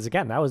charge it. Because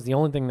again, that was the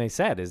only thing they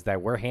said, is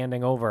that we're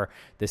handing over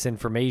this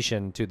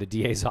information to the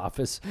DA's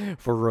office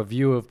for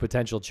review of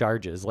potential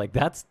charges. Like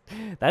that's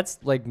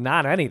like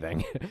not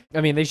anything.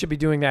 I mean, they should be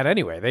doing that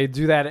anyway. They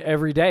do that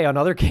every day on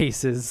other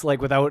cases,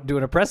 like without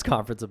doing a press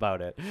conference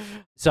about it.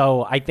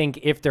 So I think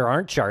if there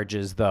aren't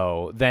charges,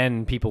 though,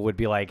 then people would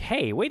be like,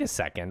 hey, wait a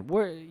second,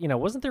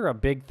 wasn't there a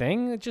big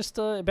thing just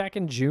back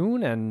in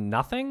June and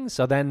nothing?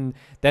 So then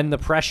the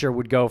pressure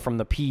would go from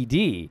the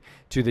PD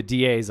to the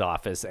DA's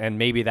office, and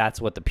maybe that's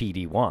what the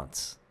PD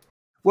wants.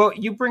 Well,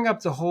 you bring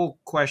up the whole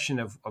question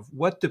of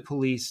what do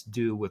police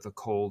do with a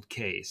cold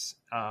case.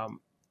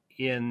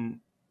 In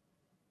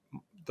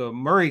the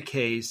Murray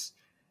case,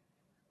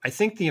 I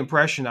think the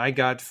impression I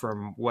got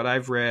from what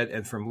I've read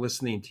and from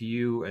listening to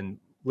you and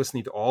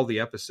listening to all the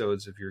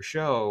episodes of your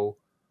show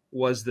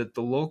was that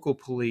the local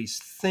police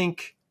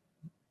think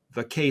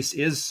the case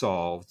is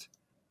solved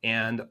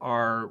and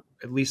are,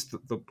 at least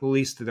the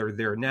police that are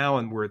there now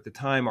and were at the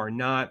time, are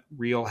not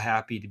real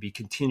happy to be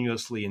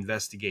continuously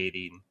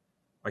investigating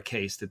a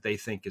case that they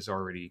think is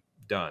already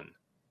done.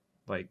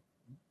 Like,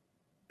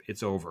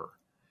 it's over.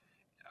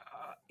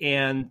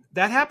 And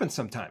that happens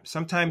sometimes.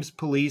 Sometimes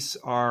police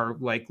are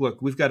like,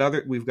 look, we've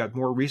got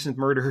more recent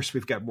murders.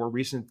 We've got more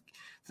recent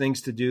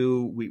things to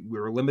do.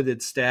 We're a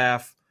limited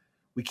staff.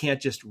 We can't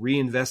just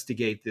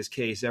reinvestigate this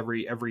case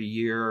every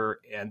year.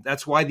 And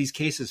that's why these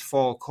cases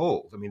fall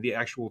cold. I mean, the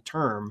actual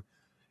term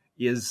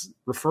is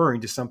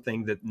referring to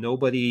something that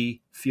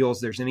nobody feels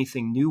there's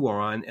anything new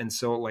on. And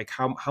so, like,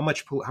 how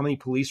many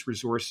police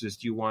resources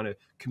do you want to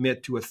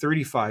commit to a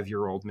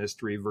 35-year-old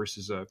mystery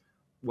versus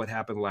what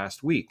happened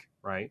last week,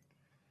 right?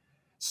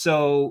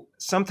 So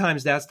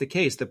sometimes that's the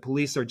case. The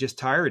police are just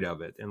tired of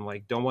it and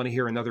like don't want to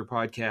hear another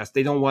podcast.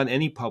 They don't want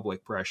any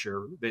public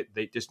pressure.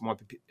 They just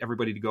want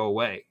everybody to go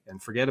away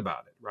and forget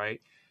about it,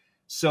 right?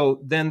 So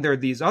then there are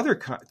these other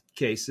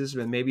cases,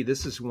 and maybe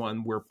this is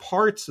one where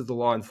parts of the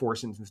law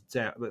enforcement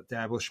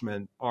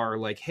establishment are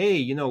like,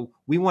 hey,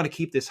 we want to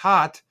keep this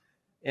hot,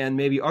 and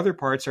maybe other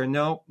parts are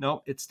no,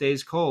 it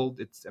stays cold.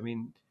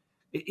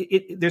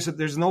 There's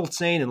an old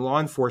saying in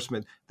law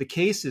enforcement: the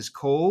case is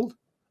cold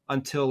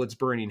until it's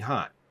burning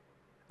hot.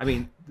 I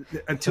mean,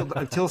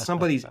 until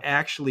somebody's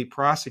actually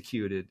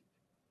prosecuted,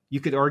 you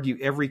could argue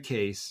every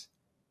case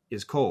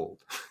is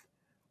cold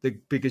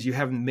because you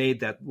haven't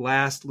made that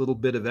last little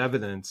bit of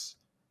evidence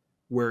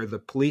where the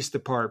police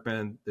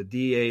department, the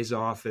DA's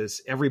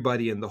office,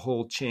 everybody in the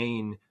whole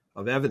chain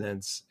of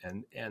evidence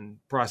and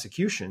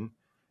prosecution.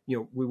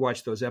 We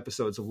watch those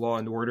episodes of Law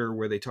and Order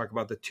where they talk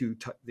about the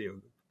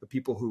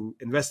people who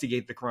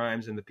investigate the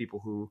crimes and the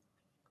people who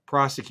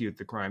prosecute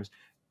the crimes.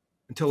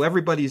 Until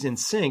everybody's in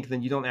sync,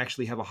 then you don't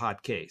actually have a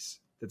hot case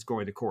that's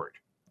going to court.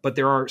 But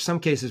there are some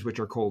cases which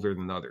are colder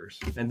than others.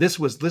 And this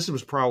was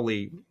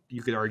probably,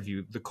 you could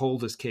argue, the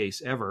coldest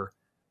case ever.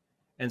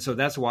 And so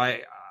that's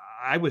why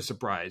I was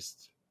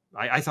surprised.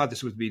 I thought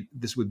this would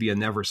be a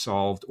never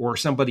solved, or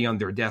somebody on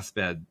their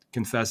deathbed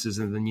confesses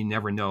and then you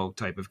never know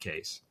type of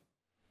case.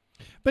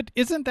 But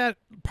isn't that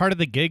part of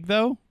the gig,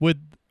 though, with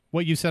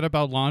what you said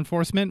about law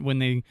enforcement, when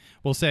they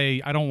will say,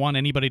 I don't want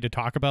anybody to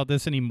talk about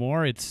this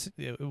anymore, it's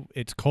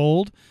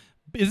cold?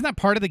 Isn't that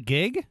part of the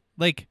gig?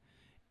 Like,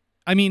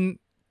 I mean,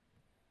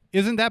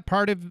 isn't that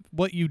part of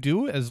what you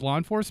do as law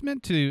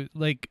enforcement? To,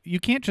 like, you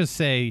can't just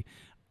say,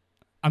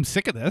 I'm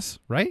sick of this,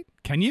 right?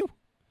 Can you?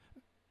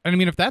 I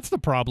mean, if that's the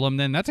problem,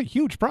 then that's a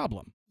huge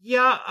problem.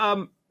 Yeah,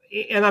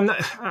 and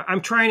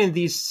I'm trying in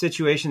these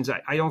situations,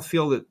 I don't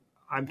feel that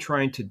I'm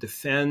trying to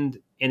defend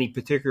any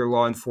particular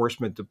law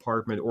enforcement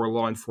department or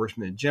law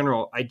enforcement in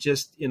general. I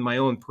just, in my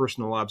own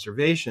personal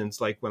observations,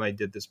 like when I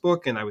did this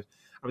book and I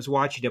was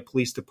watching a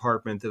police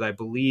department that I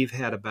believe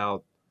had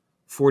about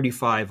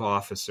 45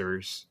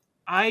 officers.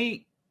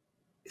 I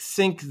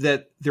think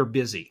that they're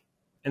busy,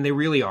 and they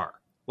really are.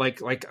 Like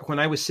when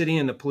I was sitting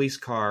in the police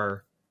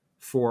car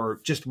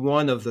for just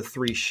one of the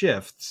 3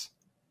 shifts,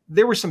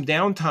 there was some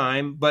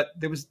downtime, but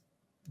there was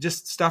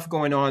just stuff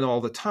going on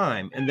all the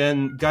time. And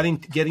then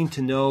getting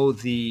to know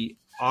the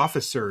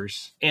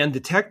officers and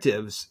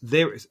detectives,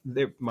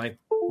 my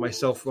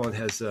cell phone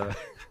has a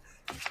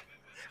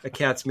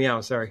cat's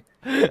meow. Sorry.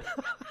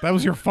 That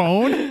was your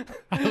phone?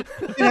 I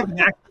have an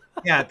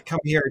active cat come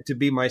here to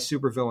be my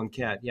supervillain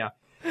cat. Yeah.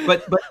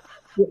 But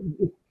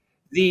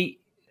the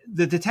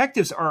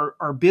detectives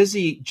are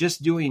busy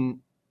just doing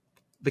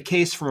the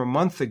case from a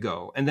month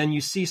ago. And then you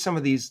see some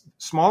of these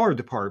smaller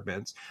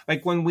departments,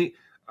 like when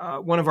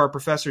one of our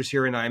professors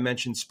here and I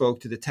spoke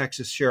to the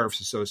Texas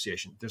Sheriff's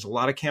Association. There's a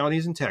lot of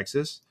counties in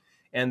Texas,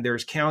 and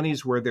there's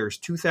counties where there's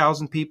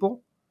 2,000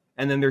 people,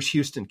 and then there's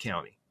Houston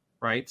County,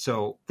 right?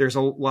 So there's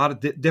a lot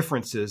of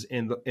differences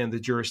in the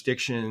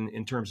jurisdiction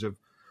in terms of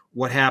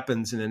what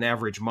happens in an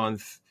average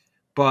month.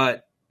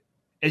 But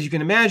as you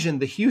can imagine,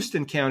 the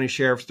Houston County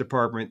Sheriff's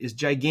Department is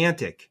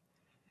gigantic,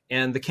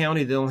 and the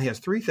county that only has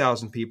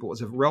 3,000 people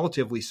is a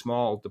relatively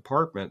small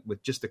department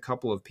with just a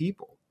couple of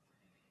people.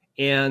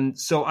 And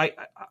so I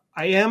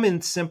am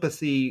in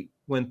sympathy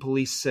when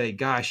police say,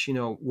 gosh,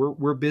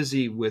 we're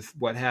busy with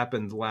what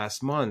happened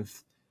last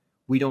month.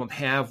 We don't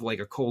have like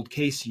a cold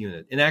case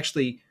unit. And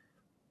actually,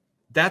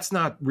 that's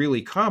not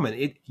really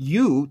common.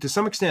 To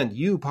some extent,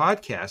 you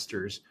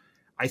podcasters,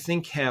 I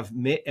think have,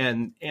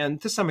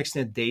 and to some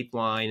extent,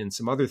 Dateline and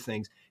some other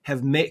things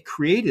have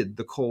created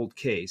the cold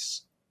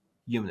case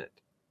unit.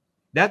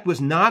 That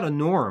was not a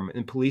norm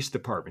in police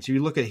departments. If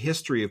you look at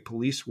history of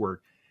police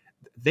work,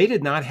 they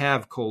did not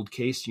have cold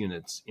case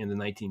units in the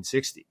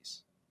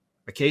 1960s.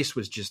 A case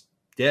was just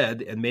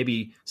dead, and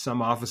maybe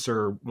some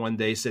officer one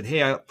day said,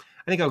 hey, I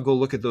think I'll go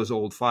look at those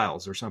old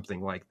files or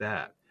something like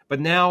that. But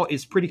now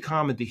it's pretty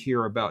common to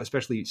hear about,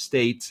 especially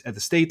states at the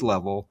state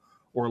level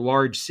or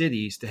large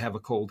cities, to have a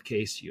cold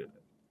case unit.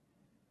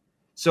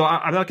 So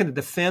I'm not going to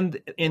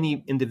defend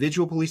any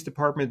individual police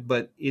department,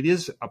 but it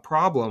is a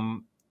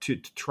problem to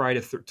try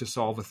to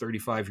solve a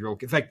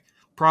 35-year-old. In fact,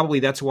 probably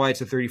that's why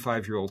it's a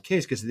 35-year-old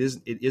case, because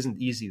it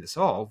isn't easy to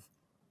solve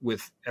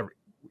with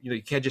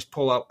you can't just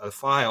pull out a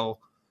file.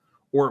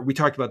 Or we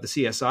talked about the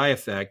CSI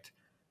effect.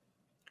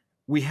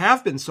 We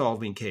have been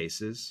solving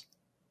cases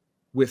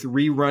with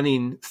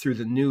rerunning through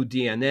the new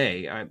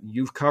DNA.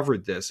 You've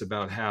covered this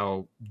about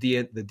how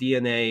the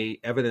DNA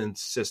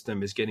evidence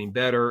system is getting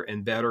better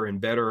and better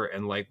and better.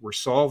 And like we're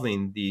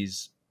solving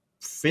these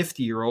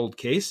 50-year-old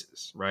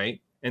cases,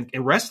 right? And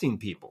arresting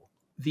people.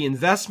 The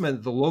investment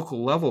at the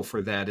local level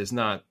for that is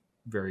not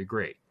very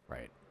great.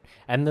 Right.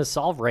 And the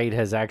solve rate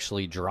has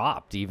actually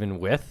dropped even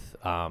with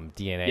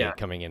DNA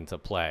coming into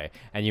play.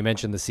 And you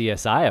mentioned the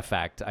CSI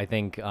effect. I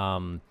think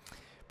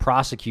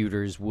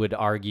prosecutors would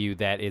argue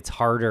that it's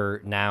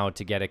harder now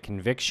to get a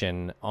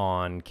conviction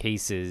on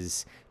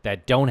cases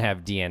that don't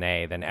have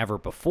DNA than ever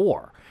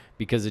before,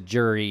 because a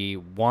jury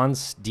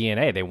wants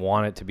DNA. They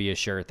want it to be a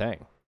sure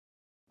thing.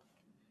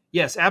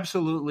 Yes,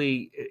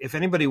 absolutely. If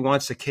anybody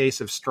wants a case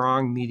of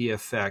strong media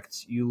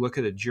effects, you look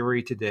at a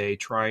jury today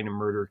trying a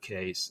murder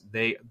case.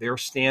 Their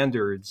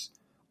standards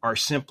are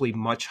simply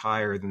much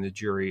higher than the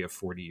jury of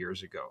 40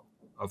 years ago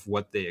of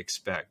what they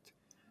expect.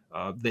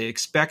 They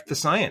expect the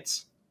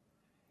science.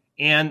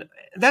 And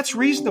that's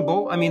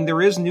reasonable. I mean,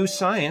 there is new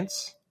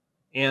science,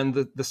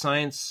 and the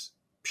science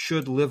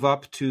should live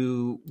up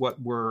to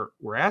what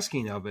we're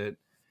asking of it.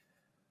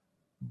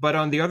 But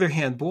on the other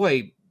hand,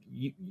 boy,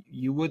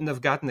 you wouldn't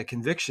have gotten a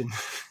conviction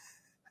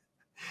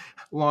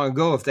long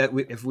ago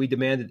if we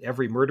demanded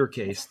every murder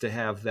case to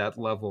have that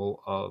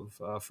level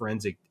of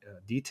forensic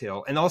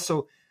detail. And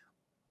also,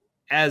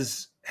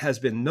 as has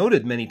been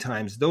noted many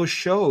times, those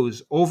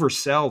shows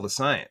oversell the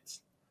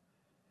science.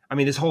 I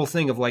mean, this whole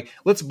thing of like,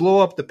 let's blow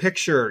up the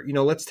picture,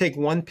 let's take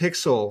 1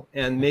 pixel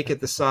and make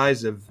it the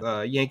size of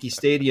Yankee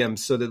Stadium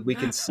so that we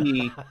can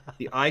see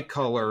the eye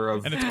color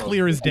of... And it's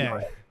clear as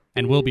day.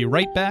 And we'll be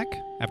right back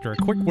after a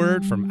quick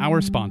word from our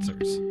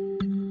sponsors.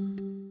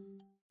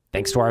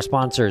 Thanks to our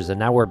sponsors, and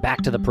now we're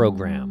back to the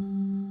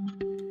program.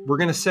 We're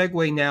going to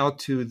segue now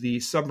to the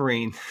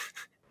submarine,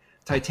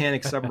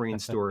 Titanic submarine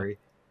story.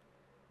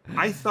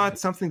 I thought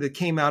something that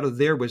came out of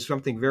there was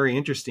something very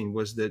interesting,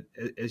 was that,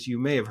 as you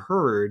may have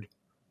heard,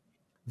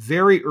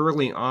 very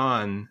early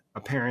on,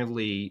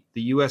 apparently,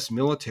 the U.S.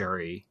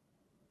 military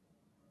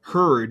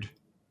heard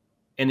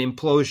an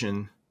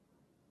implosion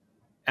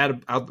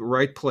at the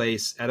right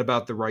place at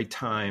about the right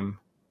time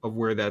of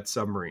where that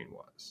submarine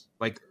was,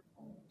 like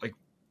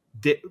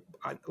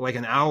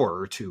an hour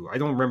or two. I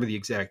don't remember the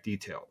exact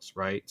details,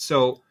 right?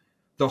 So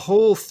the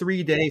whole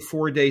 3-day,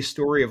 4-day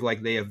story of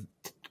like they have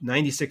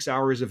 96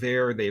 hours of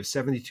air, they have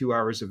 72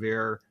 hours of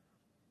air,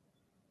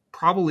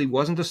 probably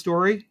wasn't a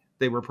story.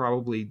 They were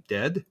probably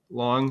dead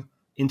long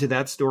into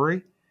that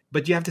story.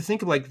 But you have to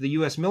think of like the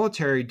U.S.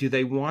 military. Do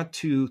they want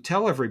to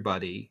tell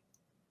everybody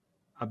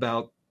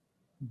about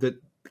the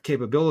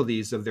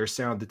capabilities of their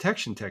sound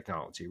detection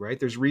technology, right?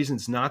 There's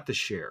reasons not to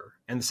share.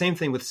 And the same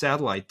thing with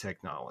satellite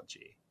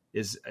technology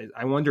is,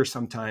 I wonder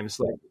sometimes,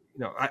 like,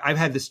 I've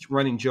had this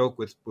running joke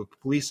with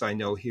police I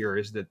know here,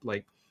 is that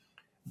like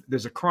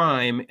there's a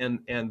crime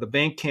and the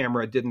bank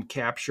camera didn't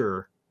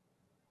capture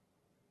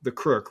the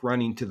crook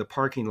running to the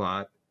parking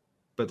lot,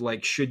 but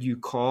like, should you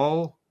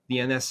call the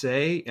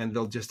NSA and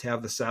they'll just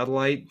have the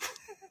satellite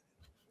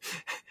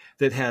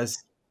that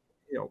has,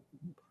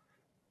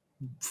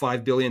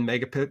 5 billion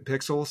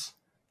megapixels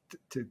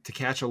to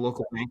catch a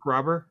local bank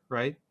robber,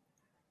 right?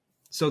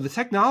 So the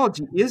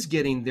technology is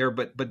getting there,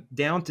 but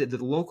down to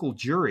the local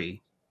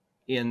jury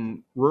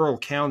in rural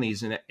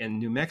counties in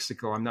New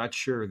Mexico, I'm not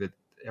sure that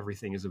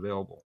everything is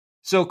available.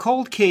 So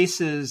cold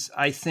cases,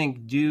 I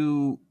think,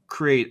 do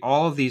create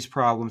all of these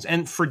problems.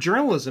 And for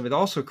journalism, it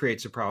also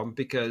creates a problem,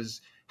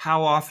 because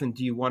how often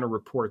do you want to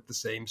report the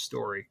same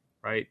story,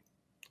 right?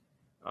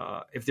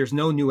 If there's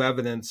no new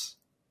evidence,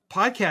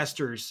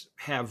 podcasters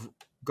have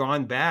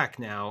gone back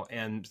now,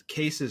 and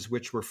cases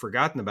which were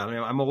forgotten about.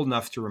 I'm old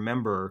enough to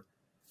remember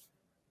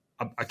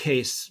a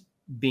case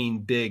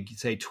being big,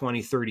 say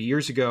 20, 30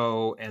 years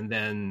ago, and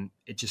then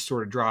it just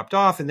sort of dropped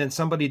off. And then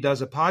somebody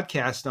does a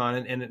podcast on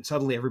it, and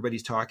suddenly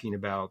everybody's talking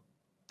about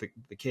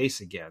the case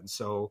again.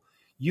 So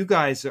you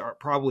guys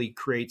probably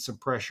create some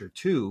pressure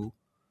too,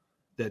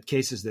 that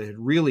cases that had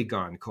really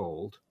gone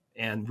cold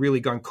and really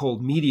gone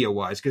cold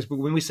media-wise, because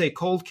when we say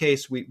cold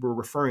case, we're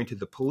referring to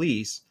the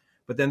police,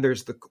 but then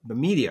there's the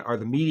media. Are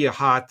the media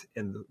hot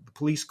and the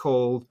police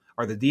cold?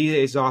 Are the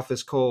DA's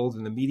office cold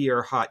and the media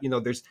are hot?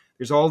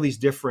 There's all these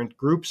different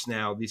groups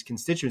now, these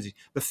constituencies.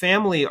 The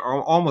family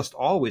are almost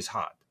always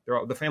hot.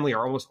 The family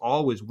are almost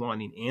always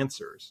wanting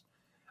answers.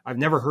 I've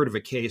never heard of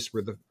a case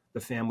where the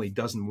family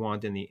doesn't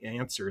want any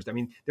answers. I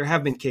mean, there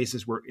have been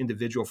cases where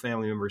individual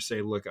family members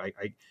say, look,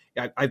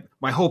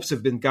 my hopes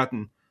have been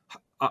gotten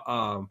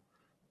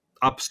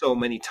up so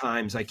many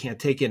times, I can't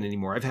take it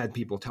anymore. I've had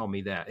people tell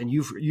me that. And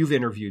you've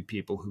interviewed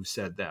people who've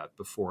said that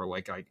before,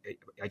 like,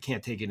 I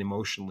can't take it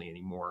emotionally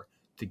anymore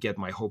to get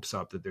my hopes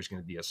up that there's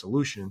going to be a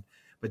solution.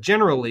 But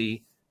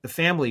generally, the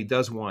family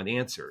does want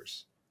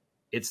answers.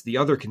 It's the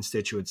other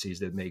constituencies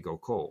that may go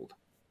cold.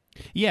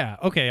 Yeah.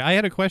 Okay. I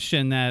had a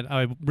question that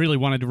I really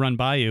wanted to run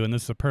by you, and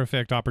this is a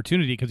perfect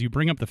opportunity because you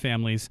bring up the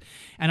families.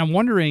 And I'm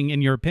wondering,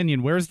 in your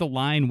opinion, where's the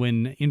line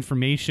when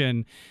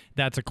information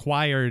that's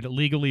acquired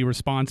legally,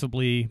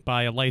 responsibly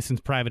by a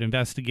licensed private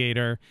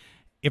investigator,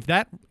 if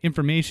that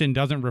information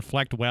doesn't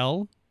reflect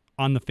well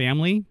on the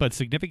family, but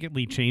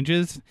significantly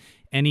changes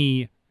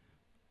any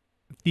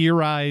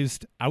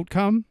theorized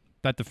outcome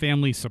that the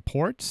family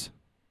supports?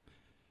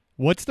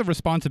 What's the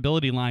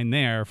responsibility line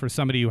there for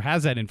somebody who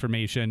has that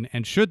information,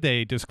 and should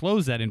they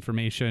disclose that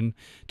information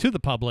to the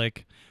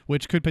public,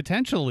 which could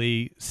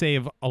potentially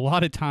save a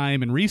lot of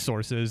time and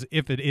resources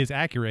if it is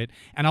accurate?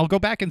 And I'll go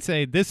back and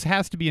say this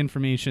has to be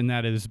information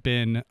that has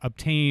been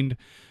obtained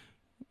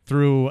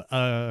through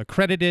an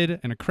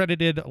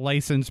accredited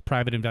licensed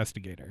private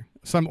investigator,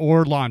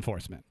 or law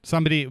enforcement,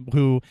 somebody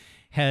who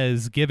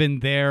has given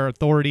their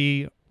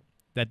authority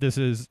that this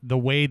is the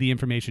way the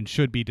information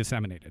should be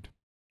disseminated.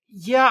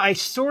 Yeah,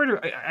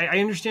 I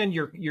understand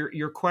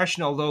your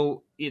question,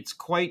 although it's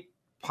quite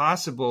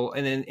possible,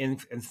 and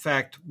in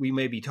fact, we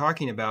may be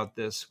talking about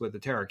this with the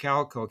Tara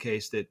Calico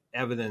case, that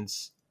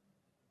evidence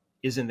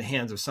is in the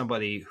hands of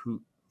somebody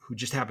who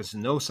just happens to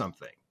know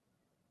something,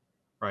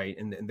 right?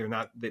 And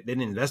they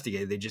didn't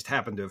investigate; they just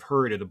happened to have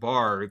heard at a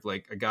bar,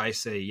 like a guy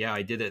say, "Yeah,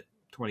 I did it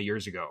 20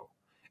 years ago,"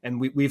 and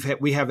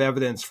we have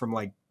evidence from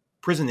like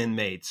prison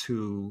inmates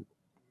who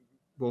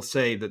will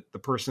say that the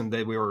person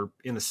that we were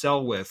in the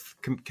cell with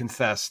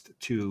confessed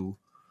to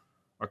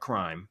a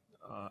crime,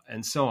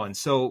 and so on.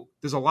 So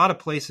there's a lot of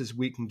places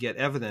we can get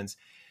evidence.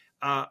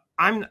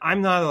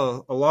 I'm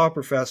not a law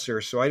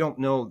professor, so I don't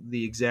know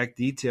the exact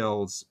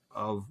details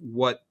of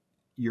what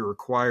you're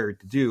required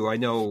to do. I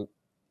know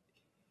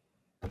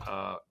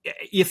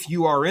if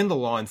you are in the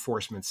law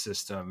enforcement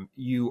system,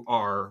 you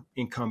are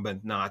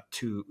incumbent not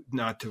to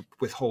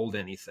withhold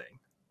anything,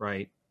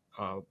 right?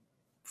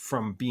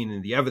 From being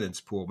in the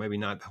evidence pool, maybe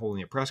not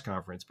holding a press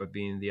conference, but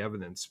being in the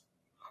evidence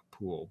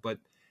pool. But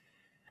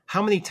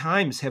how many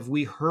times have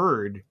we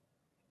heard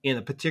in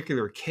a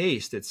particular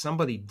case that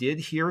somebody did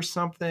hear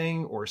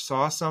something or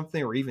saw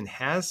something or even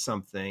has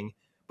something,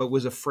 but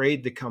was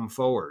afraid to come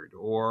forward,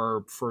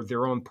 or for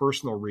their own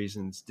personal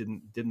reasons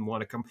didn't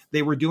want to come?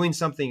 They were doing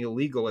something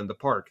illegal in the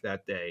park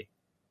that day,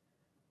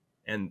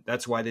 and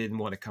that's why they didn't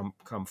want to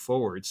come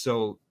forward.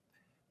 So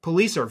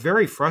police are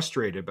very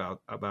frustrated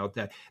about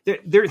that.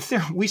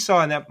 We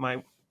saw in that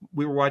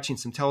we were watching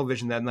some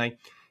television that night.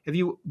 Did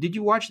you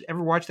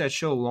ever watch that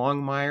show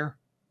Longmire?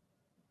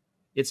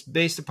 It's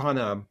based upon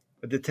a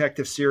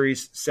detective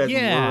series set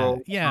in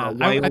rural. Yeah.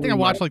 I think I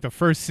watched like the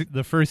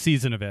first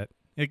season of it.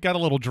 It got a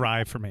little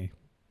dry for me.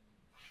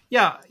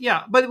 Yeah,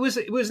 but it was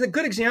a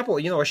good example.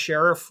 A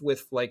sheriff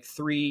with like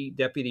 3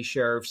 deputy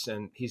sheriffs,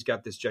 and he's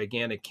got this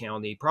gigantic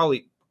county.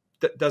 Probably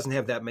doesn't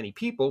have that many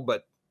people,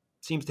 but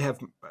seems to have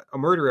a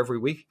murder every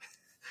week.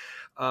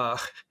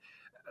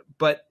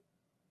 But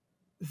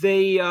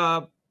they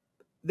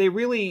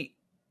really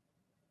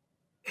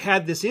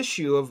had this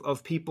issue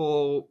of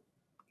people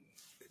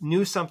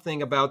knew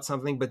something about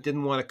something but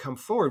didn't want to come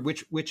forward,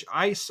 which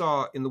I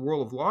saw in the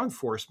world of law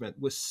enforcement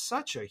was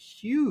such a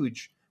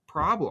huge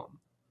problem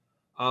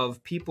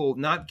of people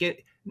not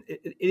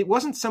it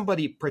wasn't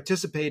somebody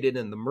participated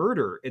in the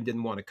murder and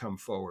didn't want to come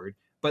forward,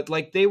 but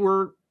like they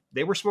were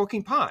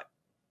smoking pot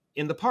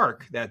in the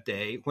park that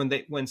day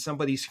when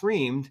somebody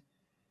screamed,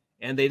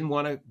 and they didn't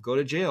want to go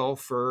to jail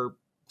for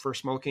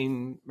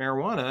smoking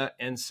marijuana,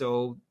 and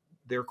so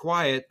they're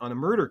quiet on a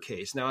murder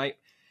case. Now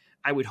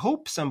I would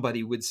hope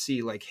somebody would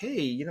see, like,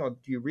 hey, do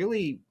you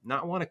really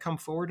not want to come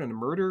forward on a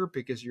murder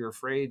because you're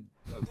afraid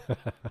of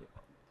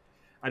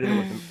I don't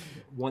know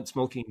what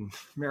smoking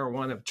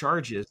marijuana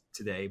charge is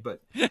today,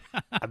 but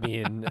I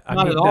mean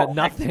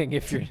nothing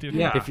if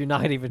you're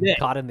not even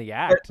caught in the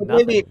act.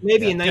 But maybe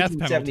in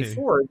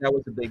 1974 that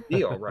was a big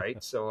deal,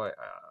 right? So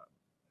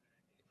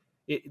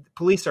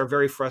police are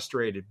very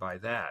frustrated by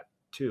that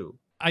too.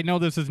 I know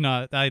this is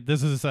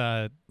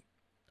a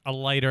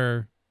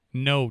lighter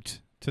note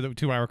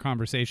to our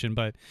conversation,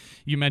 but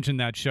you mentioned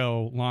that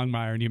show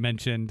Longmire, and you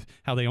mentioned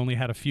how they only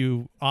had a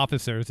few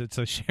officers. It's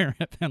a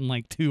sheriff and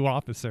like 2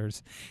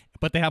 officers,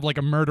 but they have like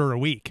a murder a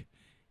week.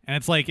 And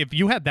it's like, if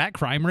you had that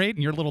crime rate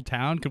in your little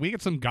town, can we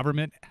get some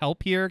government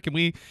help here? Can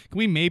we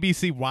maybe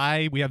see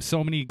why we have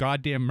so many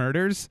goddamn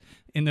murders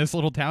in this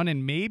little town,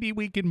 and maybe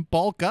we can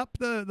bulk up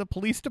the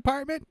police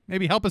department?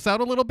 Maybe help us out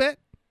a little bit?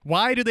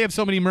 Why do they have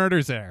so many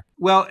murders there?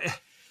 Well,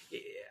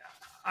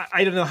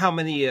 I don't know how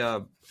many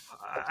of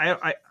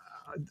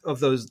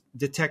those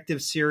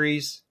detective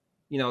series,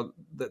 you know,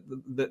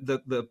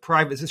 the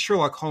private, the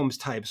Sherlock Holmes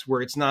types,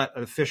 where it's not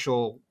an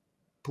official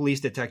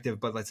police detective,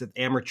 but it's an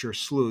amateur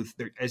sleuth.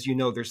 There, as you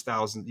know, there's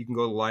thousands. You can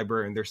go to the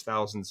library and there's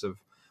thousands of,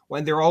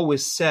 when they're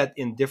always set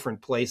in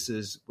different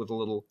places with a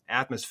little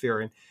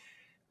atmosphere.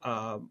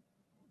 And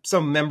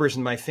some members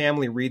in my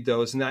family read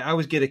those, and I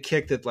always get a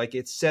kick that like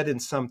it's set in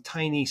some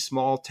tiny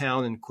small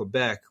town in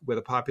Quebec with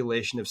a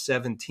population of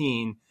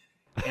 17,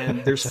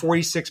 and there's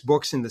 46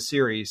 books in the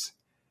series,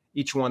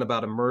 each one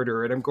about a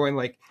murder. And I'm going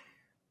like,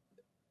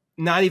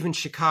 not even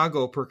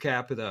Chicago per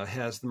capita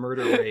has the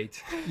murder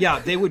rate. Yeah,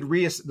 they would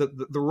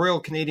the Royal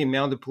Canadian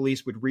Mounted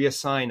Police would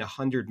reassign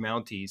 100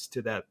 Mounties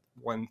to that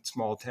one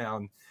small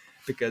town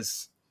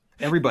because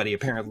everybody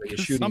apparently is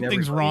shooting.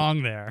 Something's everybody.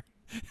 Wrong there.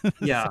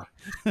 Yeah,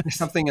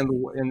 something in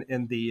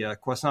the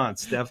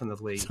croissants,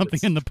 definitely. Something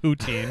in the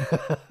poutine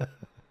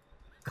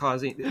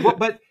causing. Well,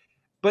 but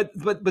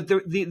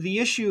the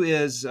issue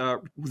is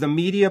the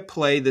media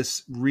play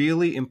this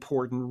really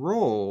important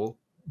role.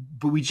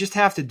 But we just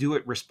have to do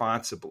it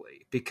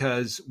responsibly,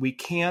 because we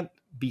can't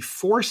be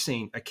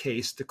forcing a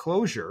case to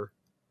closure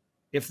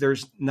if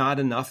there's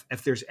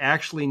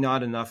actually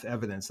not enough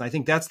evidence. And I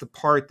think that's the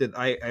part that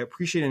I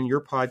appreciate in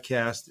your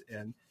podcast,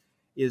 and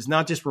is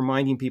not just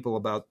reminding people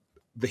about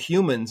the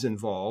humans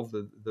involved,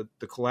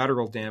 the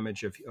collateral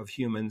damage of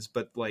humans,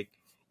 but like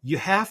you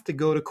have to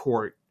go to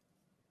court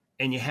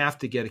and you have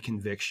to get a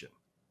conviction.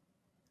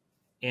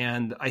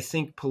 And I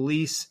think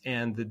police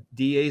and the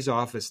DA's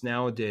office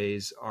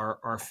nowadays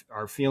are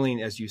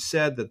feeling, as you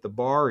said, that the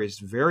bar is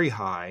very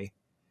high.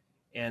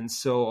 And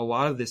so a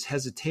lot of this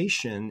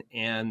hesitation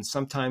and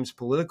sometimes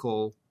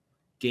political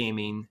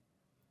gaming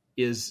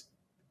is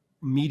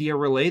media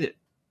related.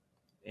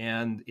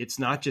 And it's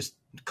not just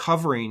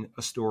covering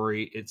a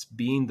story, it's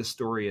being the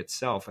story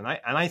itself. And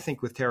I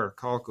think with Tara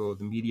Calico,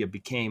 the media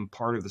became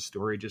part of the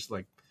story, just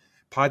like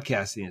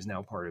podcasting is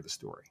now part of the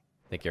story.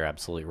 I think you're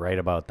absolutely right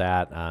about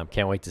that.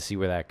 Can't wait to see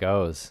where that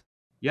goes.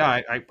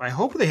 Yeah, I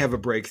hope they have a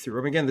breakthrough.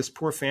 I mean, again, this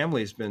poor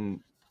family has been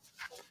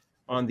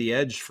on the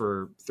edge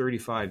for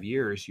 35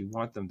 years. You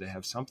want them to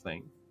have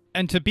something.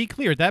 And to be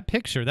clear, that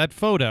picture, that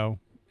photo,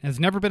 has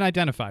never been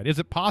identified. Is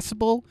it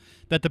possible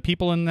that the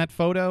people in that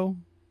photo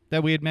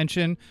that we had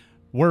mentioned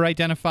were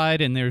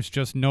identified and there's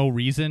just no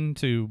reason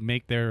to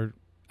make their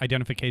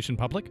identification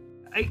public?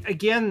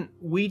 Again,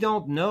 we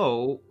don't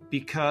know,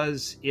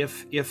 because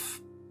if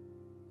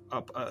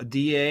a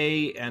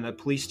DA and a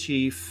police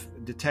chief,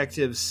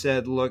 detectives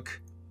said, look,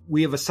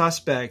 we have a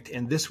suspect,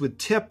 and this would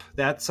tip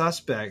that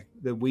suspect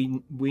that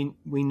we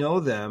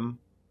know them,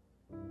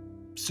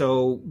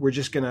 so we're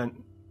just going to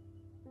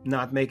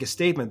not make a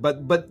statement.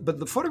 But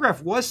the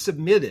photograph was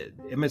submitted.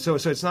 I mean, so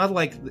it's not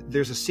like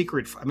there's a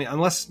secret. I mean,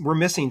 unless we're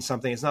missing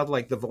something, it's not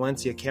like the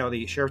Valencia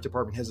County Sheriff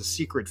Department has a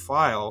secret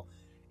file.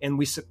 And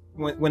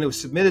when it was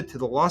submitted to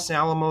the Los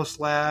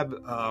Alamos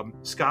lab,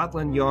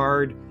 Scotland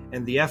Yard,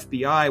 and the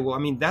FBI, well, I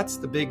mean, that's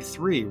the big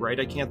three, right?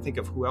 I can't think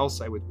of who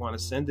else I would want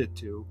to send it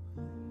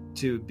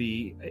to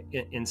be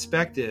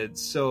inspected.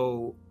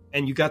 So,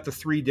 and you got the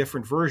three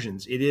different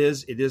versions. It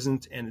is, it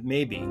isn't, and it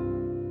may be.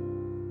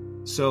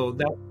 So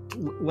that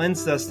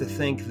lends us to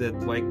think that,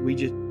 like,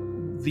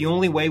 the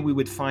only way we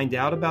would find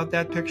out about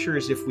that picture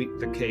is if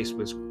the case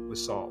was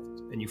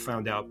solved, and you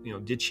found out, you know,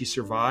 did she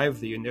survive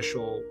the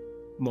initial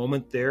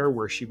moment there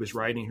where she was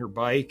riding her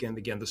bike? And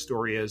again, the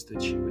story is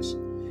that she was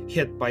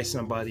hit by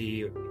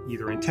somebody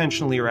either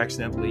intentionally or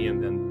accidentally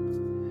and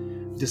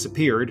then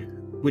disappeared,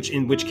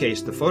 in which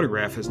case the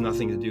photograph has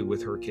nothing to do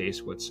with her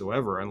case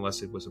whatsoever,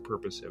 unless it was a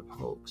purposive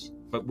hoax.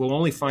 But we'll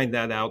only find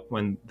that out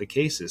when the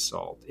case is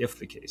solved, if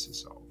the case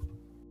is solved.